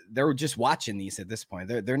they're just watching these at this point.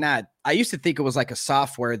 They're not. I used to think it was like a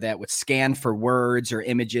software that would scan for words or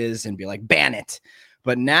images and be like, ban it.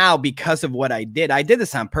 But now, because of what I did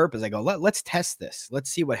this on purpose. I go, let's test this. Let's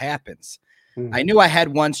see what happens. Mm-hmm. I knew I had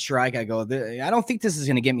one strike. I go, I don't think this is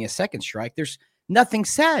going to give me a second strike. There's nothing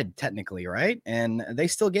said technically, right? And they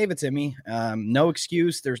still gave it to me. No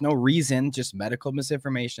excuse. There's no reason, just medical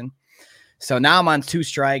misinformation. So now I'm on 2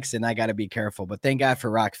 strikes and I got to be careful. But thank God for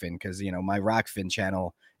Rockfin, because, you know, my Rockfin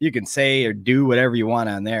channel, you can say or do whatever you want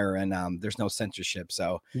on there, and there's no censorship.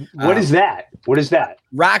 So what is that? What is that?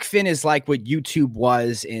 Rockfin is like what YouTube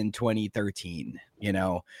was in 2013, you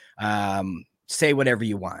know, say whatever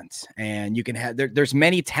you want. And you can have, there's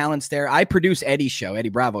many talents there. I produce Eddie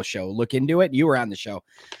Bravo's show. Look into it. You were on the show.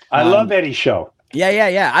 I love Eddie's show.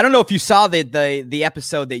 Yeah. I don't know if you saw the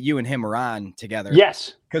episode that you and him were on together.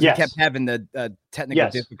 Yes. Because we kept having the technical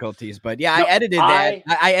difficulties. But yeah, No, I edited that.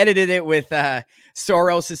 I edited it with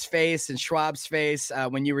Soros's face and Schwab's face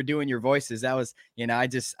when you were doing your voices. That was,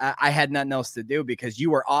 I had nothing else to do because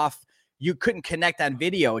you were off. You couldn't connect on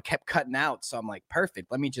video. It kept cutting out. So I'm like,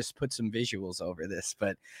 perfect. Let me just put some visuals over this.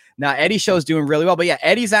 But now Eddie's show's doing really well. But yeah,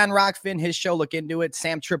 Eddie's on Rockfin. His show, look into it.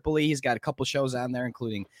 Sam Tripoli, he's got a couple shows on there,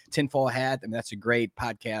 including Tinfoil Hat. I mean, that's a great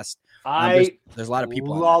podcast. There's a lot of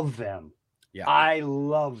people. Love them. Yeah, I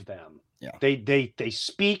love them. Yeah, they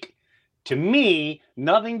speak to me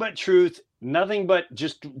nothing but truth, nothing but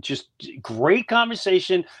just great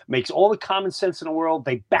conversation. Makes all the common sense in the world.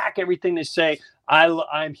 They back everything they say. I'm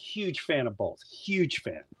a huge fan of both. Huge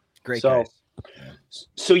fan. Great guys.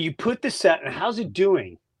 So you put this out, and how's it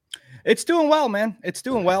doing? It's doing well, man. It's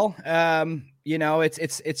doing well. It's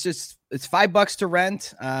 $5 to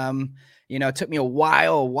rent. It took me a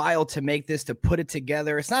while to make this, to put it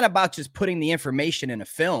together. It's not about just putting the information in a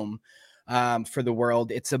film for the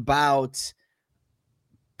world. It's about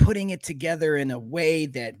putting it together in a way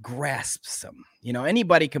that grasps them.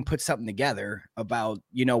 Anybody can put something together about,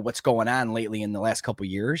 what's going on lately in the last couple of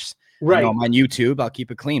years. Right. I'm on YouTube. I'll keep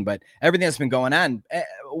it clean, but everything that's been going on,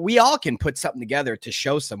 we all can put something together to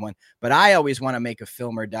show someone. But I always want to make a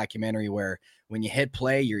film or a documentary where when you hit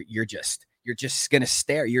play, you're just going to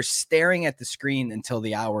stare. You're staring at the screen until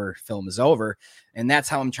the hour film is over. And that's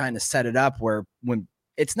how I'm trying to set it up, where when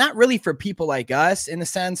it's not really for people like us in a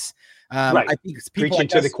sense. Right. I think it's people preaching like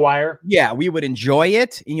to us, the choir. Yeah, we would enjoy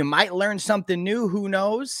it. And you might learn something new. Who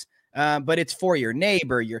knows? But it's for your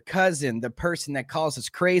neighbor, your cousin, the person that calls us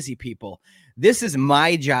crazy people. This is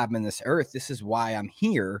my job in this earth. This is why I'm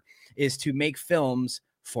here, is to make films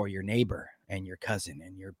for your neighbor and your cousin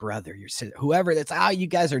and your brother, your sister, whoever. That's you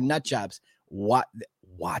guys are nut jobs.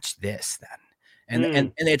 Watch this then.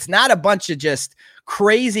 And it's not a bunch of just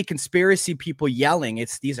crazy conspiracy people yelling.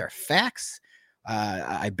 These are facts.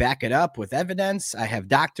 I back it up with evidence. I have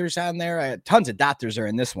doctors on there. Tons of doctors are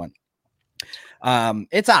in this one.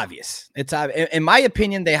 It's obvious. In my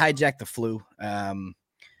opinion, they hijacked the flu,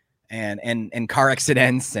 and car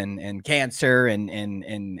accidents and cancer and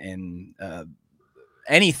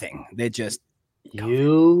anything. They just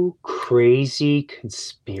crazy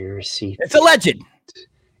conspiracy. It's alleged.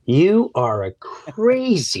 You are a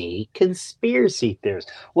crazy conspiracy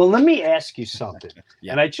theorist. Well, let me ask you something.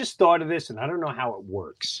 Yeah. And I just thought of this, and I don't know how it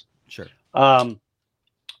works. Sure. God,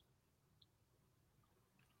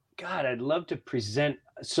 I'd love to present.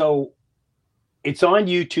 So it's on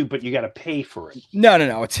YouTube, but you got to pay for it.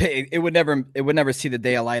 No. It would never see the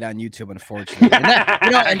day of light on YouTube, unfortunately.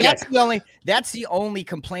 And that's the only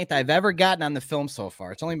complaint I've ever gotten on the film so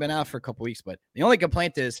far. It's only been out for a couple weeks, but the only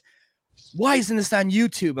complaint is, why isn't this on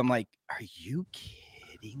YouTube? I'm like, are you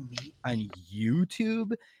kidding me? On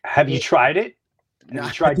YouTube? Have you tried it? Have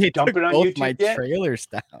you tried to dump it on YouTube my yet? trailers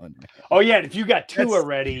down. Oh yeah, if you got two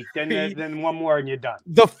already, then one more and you're done.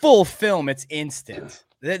 The full film, it's instant.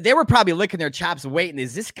 They were probably licking their chops waiting.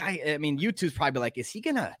 Is this guy? I mean, YouTube's probably like, is he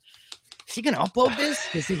gonna upload this?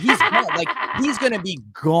 Because he's gonna be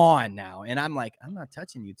gone now. And I'm like, I'm not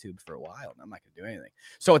touching YouTube for a while. I'm not gonna do anything.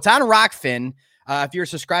 So it's on Rockfin. If you're a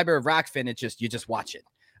subscriber of Rockfin, you just watch it.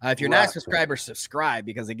 If you're not a subscriber, subscribe,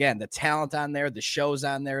 because again, the talent on there, the shows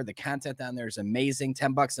on there, the content on there is amazing.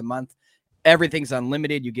 $10 a month. Everything's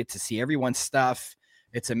unlimited. You get to see everyone's stuff.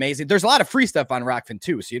 It's amazing. There's a lot of free stuff on Rockfin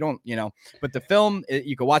too. So you don't, but the film,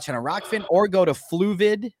 you can watch it on Rockfin or go to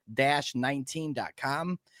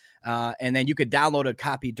fluvid-19.com. And then you could download a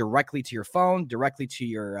copy directly to your phone, directly to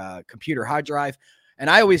your computer hard drive. And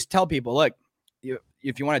I always tell people, look,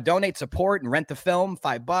 if you want to donate, support, and rent the film,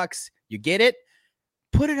 $5, you get it.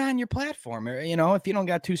 Put it on your platform, or, if you don't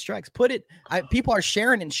got 2 strikes, put it. People are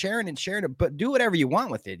sharing it, but do whatever you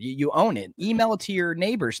want with it. You own it. Email it to your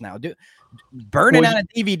neighbors now. Burn it on a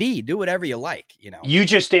DVD. Do whatever you like. You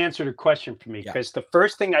just answered a question for me, because the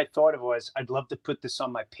first thing I thought of was, I'd love to put this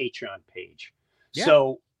on my Patreon page. Yeah.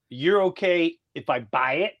 So you're okay if I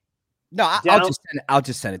buy it? No, I'll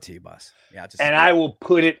just send it to you, boss. Yeah, I will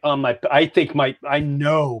put it on my. I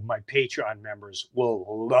know my Patreon members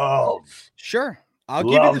will love. Sure. I'll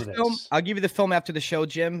give you the film. I'll give you the film after the show,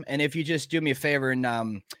 Jim. And if you just do me a favor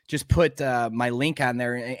and just put my link on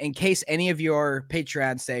there, in case any of your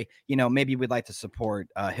Patreons say, maybe we'd like to support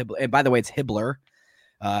Hibbler. And by the way, it's Hibbler.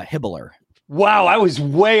 Hibbler. Wow, I was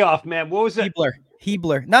way off, man. What was it?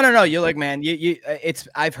 Hibbler. No. You're like, man.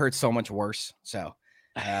 I've heard so much worse. So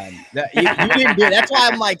you didn't do it. That's why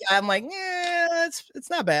I'm like, yeah, it's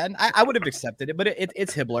not bad. I would have accepted it, but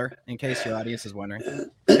it's Hibbler. In case your audience is wondering.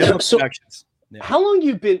 So, yeah. How long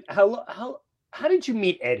you been? How how did you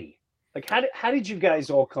meet Eddie? Like, how did you guys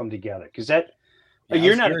all come together? Because that Yeah,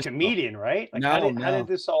 you're not a comedian, right? Like, No, how did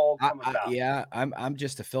this all come about? Yeah, I'm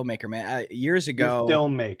just a filmmaker, man. Years ago, You're a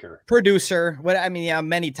filmmaker, producer. What I mean, yeah,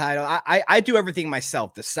 many titles. I do everything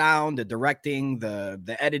myself: the sound, the directing,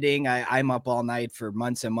 the editing. I'm up all night for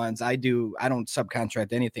months and months. I don't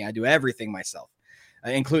subcontract anything. I do everything myself,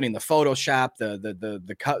 including the Photoshop, the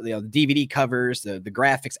DVD covers, the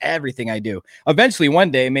graphics, everything I do. Eventually,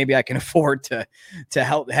 one day, maybe I can afford to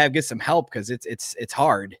get some help because it's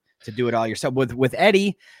hard to do it all yourself. With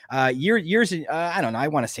Eddie, years I don't know, I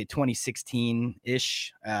want to say 2016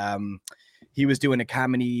 ish. He was doing a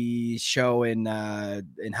comedy show in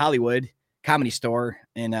Hollywood, Comedy Store,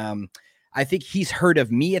 and I think he's heard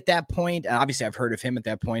of me at that point. Obviously, I've heard of him at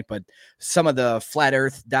that point, but some of the Flat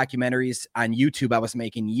Earth documentaries on YouTube I was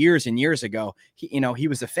making years and years ago, he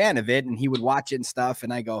was a fan of it, and he would watch it and stuff.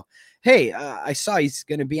 And I go, hey, I saw he's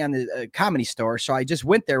going to be on the Comedy Store, so I just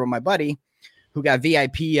went there with my buddy, who got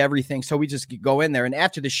VIP, everything. So we just go in there. And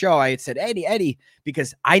after the show, I had said, Eddie,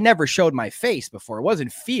 because I never showed my face before. It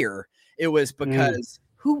wasn't fear. It was because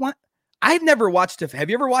I've never watched have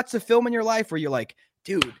you ever watched a film in your life where you're like,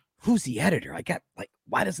 dude, who's the editor?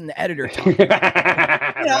 Why doesn't the editor talk?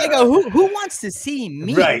 I go, who wants to see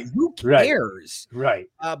me? Right. Who cares? Right.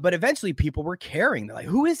 But eventually people were caring. They're like,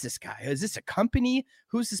 who is this guy? Is this a company?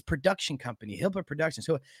 Who's this production company? Hilbert Productions.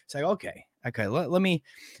 So it's like, okay. Let me.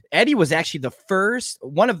 Eddie was actually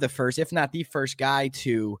one of the first, if not the first guy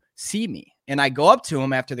to see me. And I go up to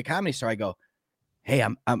him after the Comedy Store. I go, hey,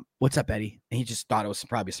 I'm what's up, Eddie? And he just thought it was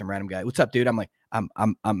probably some random guy. What's up, dude? I'm like,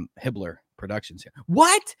 I'm Hibbler Productions here.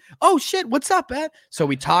 What? Oh shit. What's up, man? So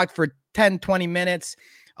we talked for 10, 20 minutes,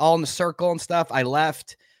 all in the circle and stuff. I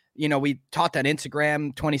left, we talked on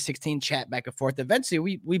Instagram, 2016, chat back and forth.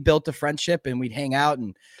 Eventually we built a friendship and we'd hang out,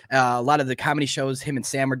 and a lot of the comedy shows him and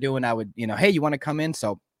Sam were doing, I would, hey, you want to come in?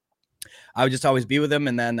 So I would just always be with him.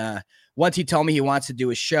 And then once he told me he wants to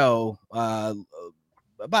do a show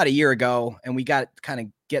about a year ago, and we got kind of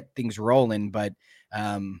get things rolling, but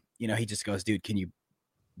he just goes, dude, can you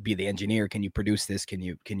be the engineer? Can you produce this? Can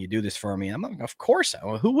you do this for me? I'm like, of course.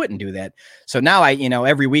 Who wouldn't do that? So now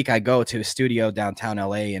every week I go to a studio downtown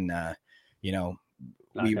LA, and we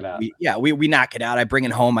knock it out. I bring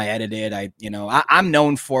it home. I edit it. I'm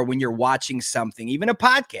known for, when you're watching something, even a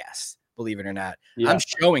podcast, believe it or not, I'm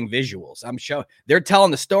showing visuals. They're telling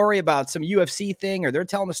the story about some UFC thing, or they're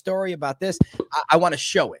telling the story about this. I want to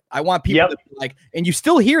show it. I want people to be like, and you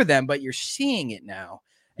still hear them, but you're seeing it now.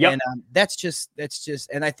 Yep. And that's just,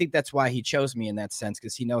 and I think that's why he chose me in that sense,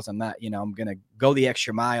 because he knows I'm not, I'm going to go the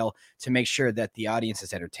extra mile to make sure that the audience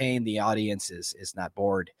is entertained, the audience is not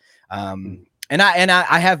bored. And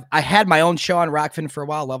I had my own show on Rockfin for a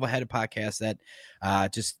while, Level-Headed Podcast, that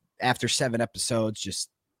just after 7 episodes,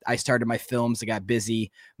 I started my films. I got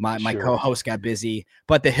busy. My co-host got busy,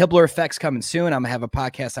 but the Hibbler Effect's coming soon. I'm gonna have a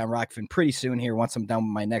podcast on Rockfin pretty soon here. Once I'm done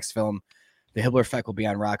with my next film, the Hibbler Effect will be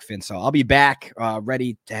on Rockfin. So I'll be back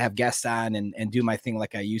ready to have guests on and do my thing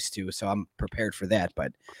like I used to. So I'm prepared for that.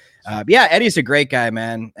 But Eddie's a great guy,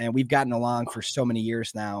 man. And we've gotten along for so many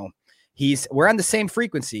years now. We're on the same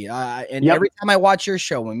frequency. Every time I watch your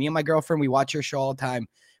show, when me and my girlfriend, we watch your show all the time,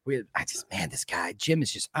 this guy, Jim,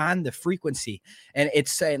 is just on the frequency. And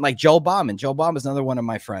it's saying, like, Joel Bauman. Joel Bauman is another one of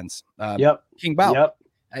my friends. King Bao.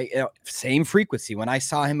 Same frequency. When I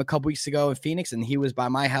saw him a couple weeks ago in Phoenix, and he was by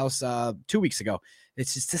my house 2 weeks ago,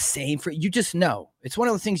 it's just the same. You just know. It's one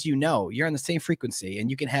of the things, you're on the same frequency, and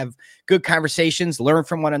you can have good conversations, learn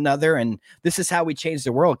from one another. And this is how we change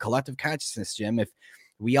the world. Collective consciousness, Jim. If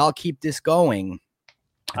we all keep this going,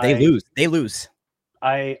 they lose.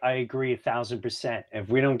 I agree 1,000%. If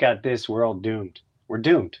we don't got this, we're all doomed. We're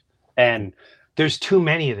doomed. And there's too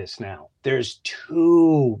many of this now. There's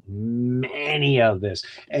too many of this,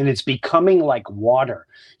 and it's becoming like water.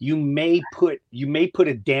 You may put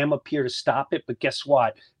a dam up here to stop it, but guess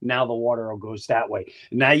what? Now the water all goes that way.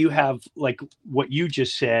 Now you have, like what you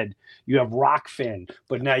just said, you have Rockfin,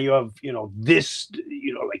 but now you have, this,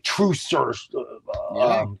 like True Social,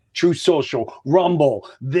 Rumble,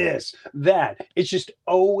 this, that. It's just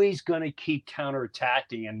always going to keep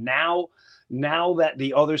counterattacking. And now that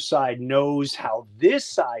the other side knows how this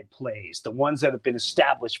side plays, the ones that have been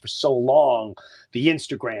established for so long, the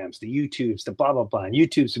Instagrams, the YouTubes, the blah, blah, blah. And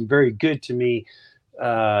YouTube's been very good to me.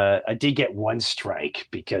 I did get one strike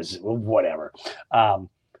because whatever.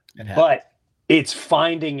 But it's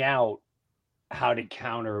finding out how to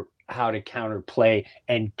counterplay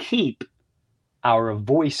and keep our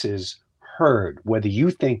voices heard. Whether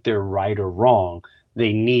you think they're right or wrong,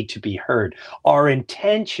 they need to be heard. Our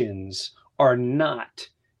intentions are not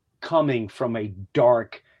coming from a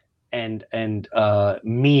dark and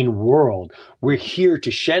mean world. We're here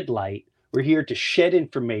to shed light. We're here to shed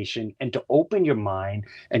information and to open your mind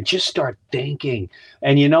and just start thinking.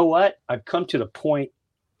 And you know what? I've come to the point,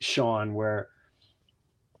 Sean, where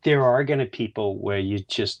there are going to people where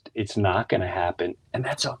it's not going to happen. And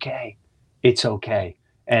that's okay. It's okay.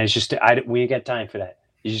 And it's just, we ain't got time for that.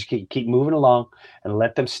 You just keep moving along and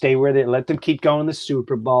let them stay let them keep going to the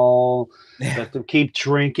Super Bowl. Let them keep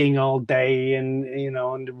drinking all day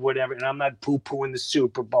and whatever. And I'm not poo-pooing the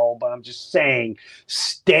Super Bowl, but I'm just saying,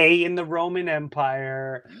 stay in the Roman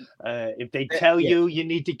Empire. If they tell you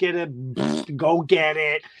need to go get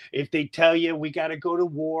it. If they tell you we got to go to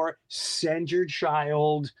war, send your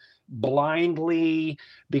child blindly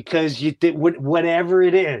because whatever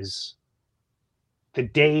it is. The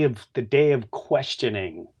day of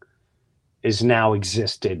questioning is now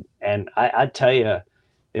existed. And I tell you,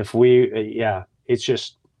 if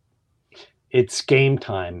it's game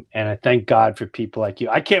time. And I thank God for people like you.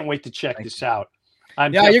 I can't wait to check this out. I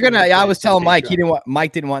was telling Mike,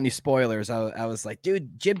 Mike didn't want any spoilers. I was like,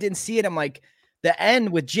 dude, Jim didn't see it. I'm like, the end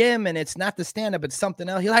with Jim, and it's not the stand-up, it's something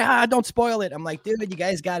else. He's like, don't spoil it. I'm like, dude, you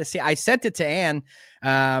guys got to see it. I sent it to Ann.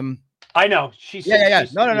 I know. She's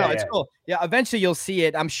No, it's cool. Yeah, eventually you'll see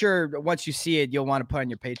it. I'm sure once you see it, you'll want to put on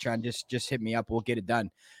your Patreon. Just hit me up. We'll get it done.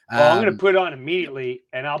 Well, I'm going to put it on immediately,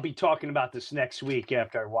 and I'll be talking about this next week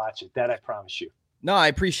after I watch it. That I promise you. No, I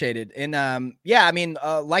appreciate it. And I mean,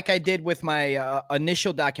 like I did with my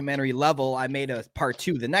initial documentary Level, I made a part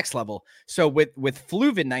 2, the next level. So with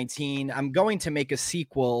Fluvid-19, I'm going to make a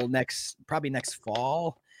sequel probably next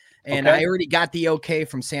fall. And I already got the okay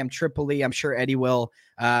from Sam Tripoli. I'm sure Eddie will.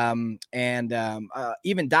 Even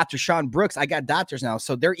Dr. Sean Brooks, I got doctors now.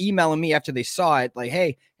 So they're emailing me after they saw it, like,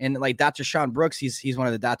 hey, and like Dr. Sean Brooks, he's one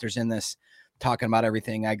of the doctors in this talking about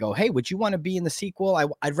everything. I go, hey, would you want to be in the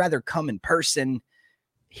sequel? I'd rather come in person,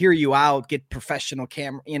 hear you out, get professional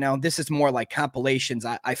camera. This is more like compilations.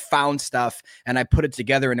 I found stuff and I put it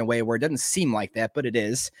together in a way where it doesn't seem like that, but it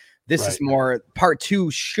is. This is more part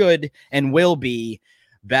 2 should and will be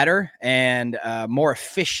better and more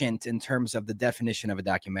efficient in terms of the definition of a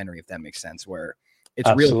documentary, if that makes sense, where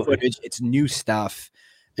it's real footage, it's new stuff,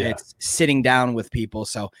 it's sitting down with people.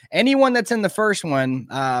 So anyone that's in the first one,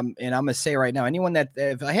 and I'm gonna say right now, anyone that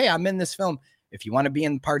hey, I'm in this film, if you want to be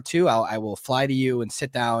in part 2, I will fly to you and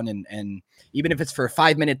sit down and even if it's for a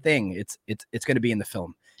 5-minute thing, it's going to be in the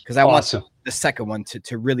film, because I want the second one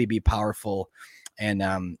to really be powerful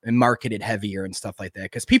and marketed heavier and stuff like that,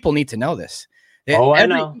 because people need to know this. I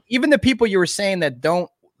know. Even the people you were saying that don't,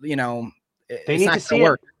 they need to see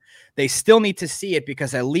it. They still need to see it,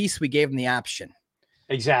 because at least we gave them the option.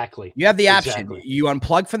 Exactly. You have the option. You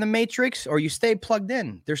unplug from the Matrix or you stay plugged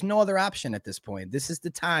in. There's no other option at this point. This is the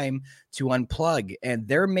time to unplug, and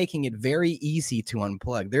they're making it very easy to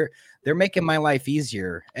unplug. They're making my life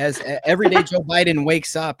easier. As every day Joe Biden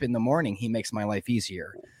wakes up in the morning, he makes my life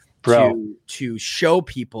easier. To show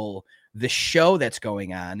people the show that's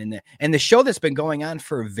going on, and the show that's been going on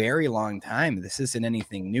for a very long time. This isn't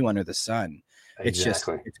anything new under the sun. It's just,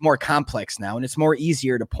 it's more complex now, and it's more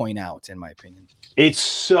easier to point out, in my opinion. It's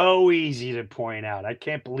so easy to point out. I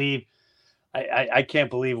can't believe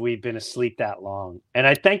we've been asleep that long. And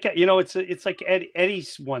I think, it's like Eddie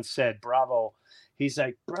once said, Bravo. He's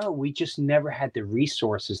like, bro, we just never had the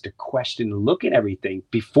resources to question and look at everything.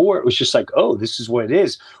 Before, it was just like, oh, this is what it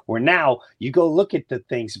is. Where now you go look at the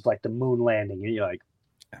things like the moon landing and you're like,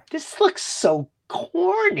 this looks so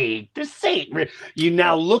corny. This ain't real. You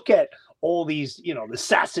now look at all these, the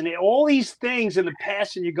assassinate, all these things in the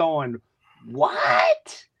past, and you're going,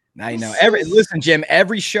 what? I know. Listen, Jim,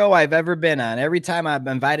 every show I've ever been on, every time I've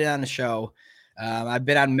been invited on the show, I've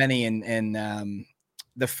been on many, and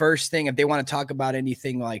the first thing, if they want to talk about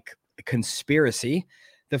anything like a conspiracy,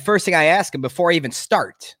 the first thing I ask them before I even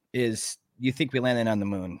start is, do you think we landed on the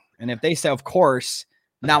moon? And if they say, of course,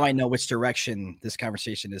 now I know which direction this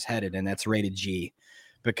conversation is headed, and that's rated G.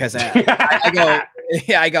 Because I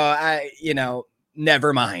go,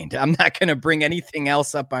 never mind. I'm not going to bring anything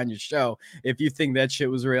else up on your show. If you think that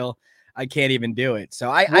shit was real, I can't even do it.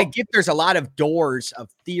 So I get there's a lot of doors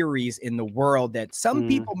of theories in the world that some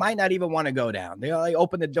people might not even want to go down. They like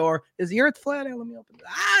open the door. Is the earth flat? Let me open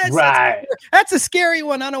it. That's a scary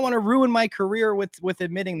one. I don't want to ruin my career with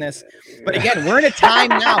admitting this. But again, we're in a time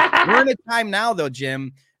now. We're in a time now, though,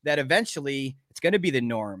 Jim, that eventually it's going to be the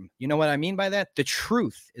norm. You know what I mean by that? The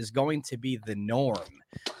truth is going to be the norm.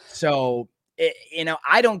 So,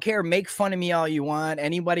 I don't care. Make fun of me all you want.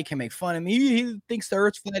 Anybody can make fun of me. He thinks the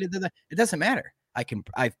earth's flat. It doesn't matter.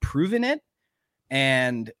 I've proven it.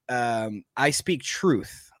 And I speak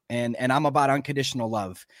truth. And I'm about unconditional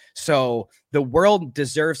love. So the world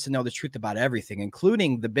deserves to know the truth about everything,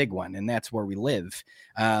 including the big one. And that's where we live.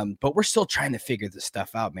 But we're still trying to figure this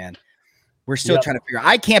stuff out, man. We're still trying to figure out.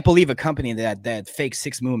 I can't believe a company that faked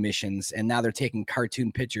 6 moon missions, and now they're taking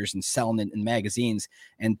cartoon pictures and selling it in magazines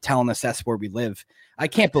and telling us that's where we live. I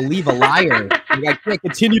can't believe a liar. I can't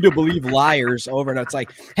continue to believe liars over and it's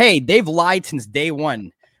like, hey, they've lied since day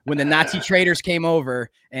one. When the Nazi traders came over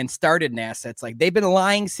and started NASA, it's like they've been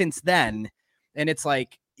lying since then. And it's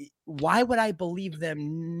like, why would I believe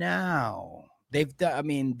them now? I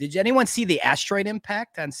mean, did anyone see the asteroid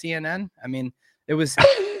impact on CNN? I mean, it was,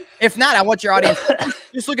 if not, I want your audience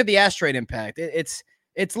just look at the asteroid impact.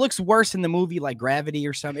 It looks worse in the movie like Gravity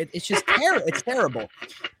or something. It's just terrible. It's terrible.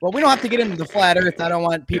 Well, we don't have to get into the flat earth. I don't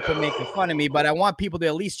want people making fun of me, but I want people to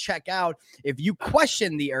at least check out. If you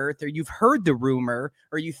question the earth or you've heard the rumor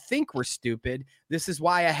or you think we're stupid, this is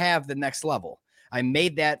why I have the next level. I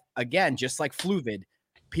made that, again, just like Fluvid.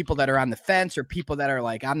 People that are on the fence or people that are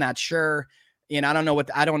like, I'm not sure. And I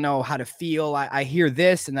don't know how to feel. I hear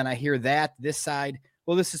this and then I hear that, this side.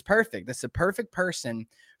 Well, this is perfect. This is a perfect person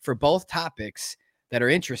for both topics that are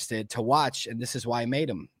interested to watch, and this is why I made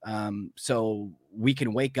them. So we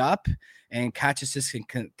can wake up and consciousness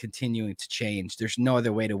can continue to change. There's no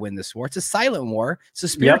other way to win this war. It's a silent war. It's a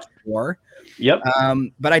spiritual war. Yep.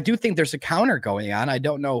 But I do think there's a counter going on. I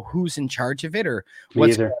don't know who's in charge of it or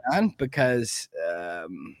what's going on because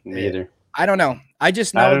Me either. I don't know. I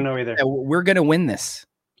just know, I don't know either. That we're going to win this.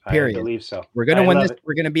 Period. I believe so. We're going to win this.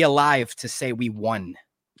 We're going to be alive to say we won.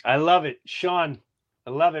 I love it. Sean, I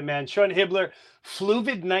love it, man. Sean Hibbler,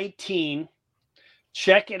 Fluvid19.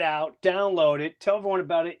 Check it out. Download it. Tell everyone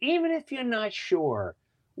about it. Even if you're not sure.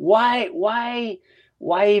 Why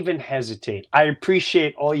even hesitate? I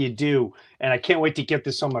appreciate all you do. And I can't wait to get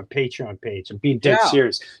this on my Patreon page. I'm being dead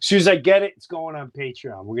serious. As soon as I get it, it's going on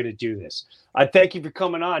Patreon. We're going to do this. I thank you for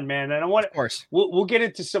coming on, man. And I want to, of course, we'll get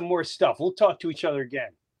into some more stuff. We'll talk to each other again.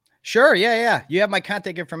 Sure. Yeah. You have my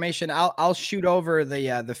contact information. I'll shoot over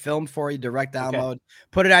the film for you, direct download,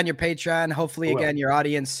 put it on your Patreon. Hopefully, again, your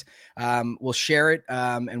audience will share it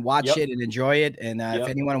and watch it and enjoy it. And if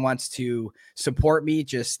anyone wants to support me,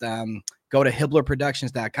 just go to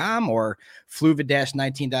hibblerproductions.com or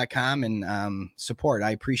fluvid-19.com and support.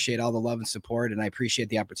 I appreciate all the love and support, and I appreciate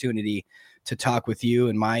the opportunity to talk with you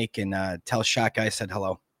and Mike and tell Shot Guy I said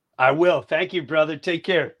hello. I will. Thank you, brother. Take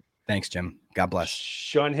care. Thanks, Jim. God bless.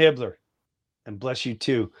 Sean Hibbler, and bless you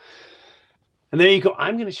too. And there you go.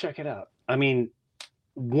 I'm going to check it out. I mean,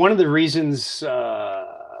 one of the reasons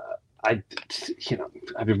I've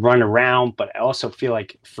been running around, but I also feel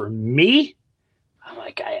like for me, I'm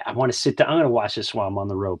like, I want to sit down. I'm going to watch this while I'm on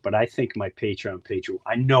the road, but I think my Patreon page,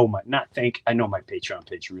 I know my Patreon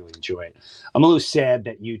page really enjoy it. I'm a little sad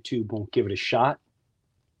that YouTube won't give it a shot.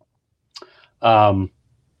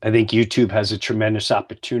 I think YouTube has a tremendous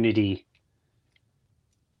opportunity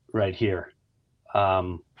right here.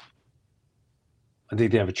 I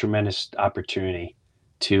think they have a tremendous opportunity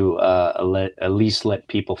to at least let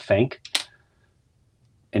people think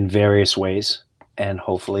in various ways. And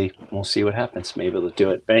hopefully we'll see what happens. Maybe they'll do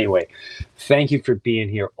it. But anyway, thank you for being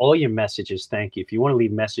here. All your messages, thank you. If you want to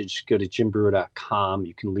leave messages, go to jimbrewer.com.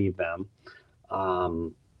 You can leave them.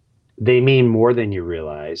 They mean more than you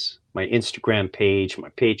realize. My Instagram page, my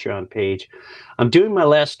Patreon page. I'm doing my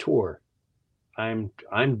last tour. I'm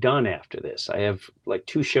done after this. I have like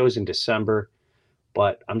 2 shows in December,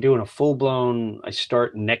 but I'm doing a full-blown, I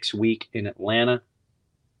start next week in Atlanta.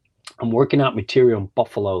 I'm working out material in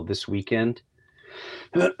Buffalo this weekend.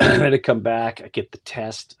 I'm going to come back. I get the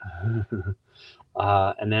test.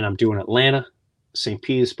 And then I'm doing Atlanta, St.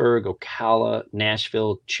 Petersburg, Ocala,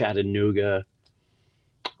 Nashville, Chattanooga,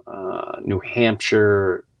 New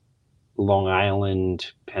Hampshire, Long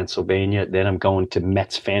Island, Pennsylvania. Then I'm going to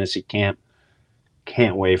Mets Fantasy Camp.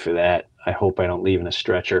 Can't wait for that. I hope I don't leave in a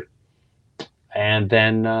stretcher. And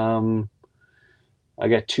then I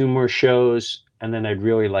got 2 more shows. And then I'd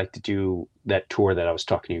really like to do that tour that I was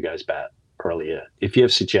talking to you guys about earlier. If you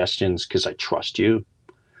have suggestions, because I trust you,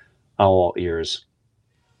 I'm all ears.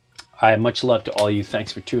 I have much love to all you.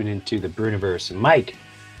 Thanks for tuning into the Breuniverse. And Mike,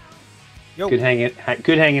 good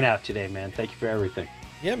hanging out today, man. Thank you for everything.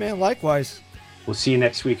 Yeah, man. Likewise. We'll see you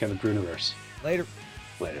next week on the Breuniverse. Later.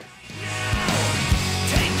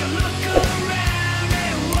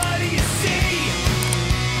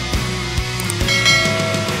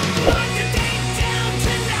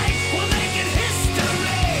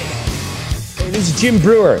 This is Jim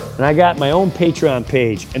Brewer, and I got my own Patreon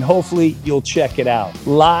page, and hopefully you'll check it out.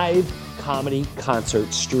 Live comedy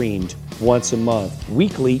concert streamed once a month.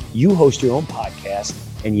 Weekly, you host your own podcast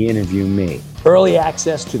and you interview me. Early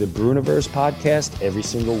access to the Breuniverse podcast every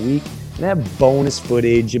single week, and have bonus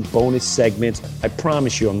footage and bonus segments. I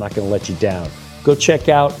promise you I'm not going to let you down. Go check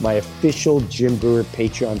out my official Jim Brewer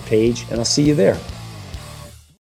Patreon page, and I'll see you there.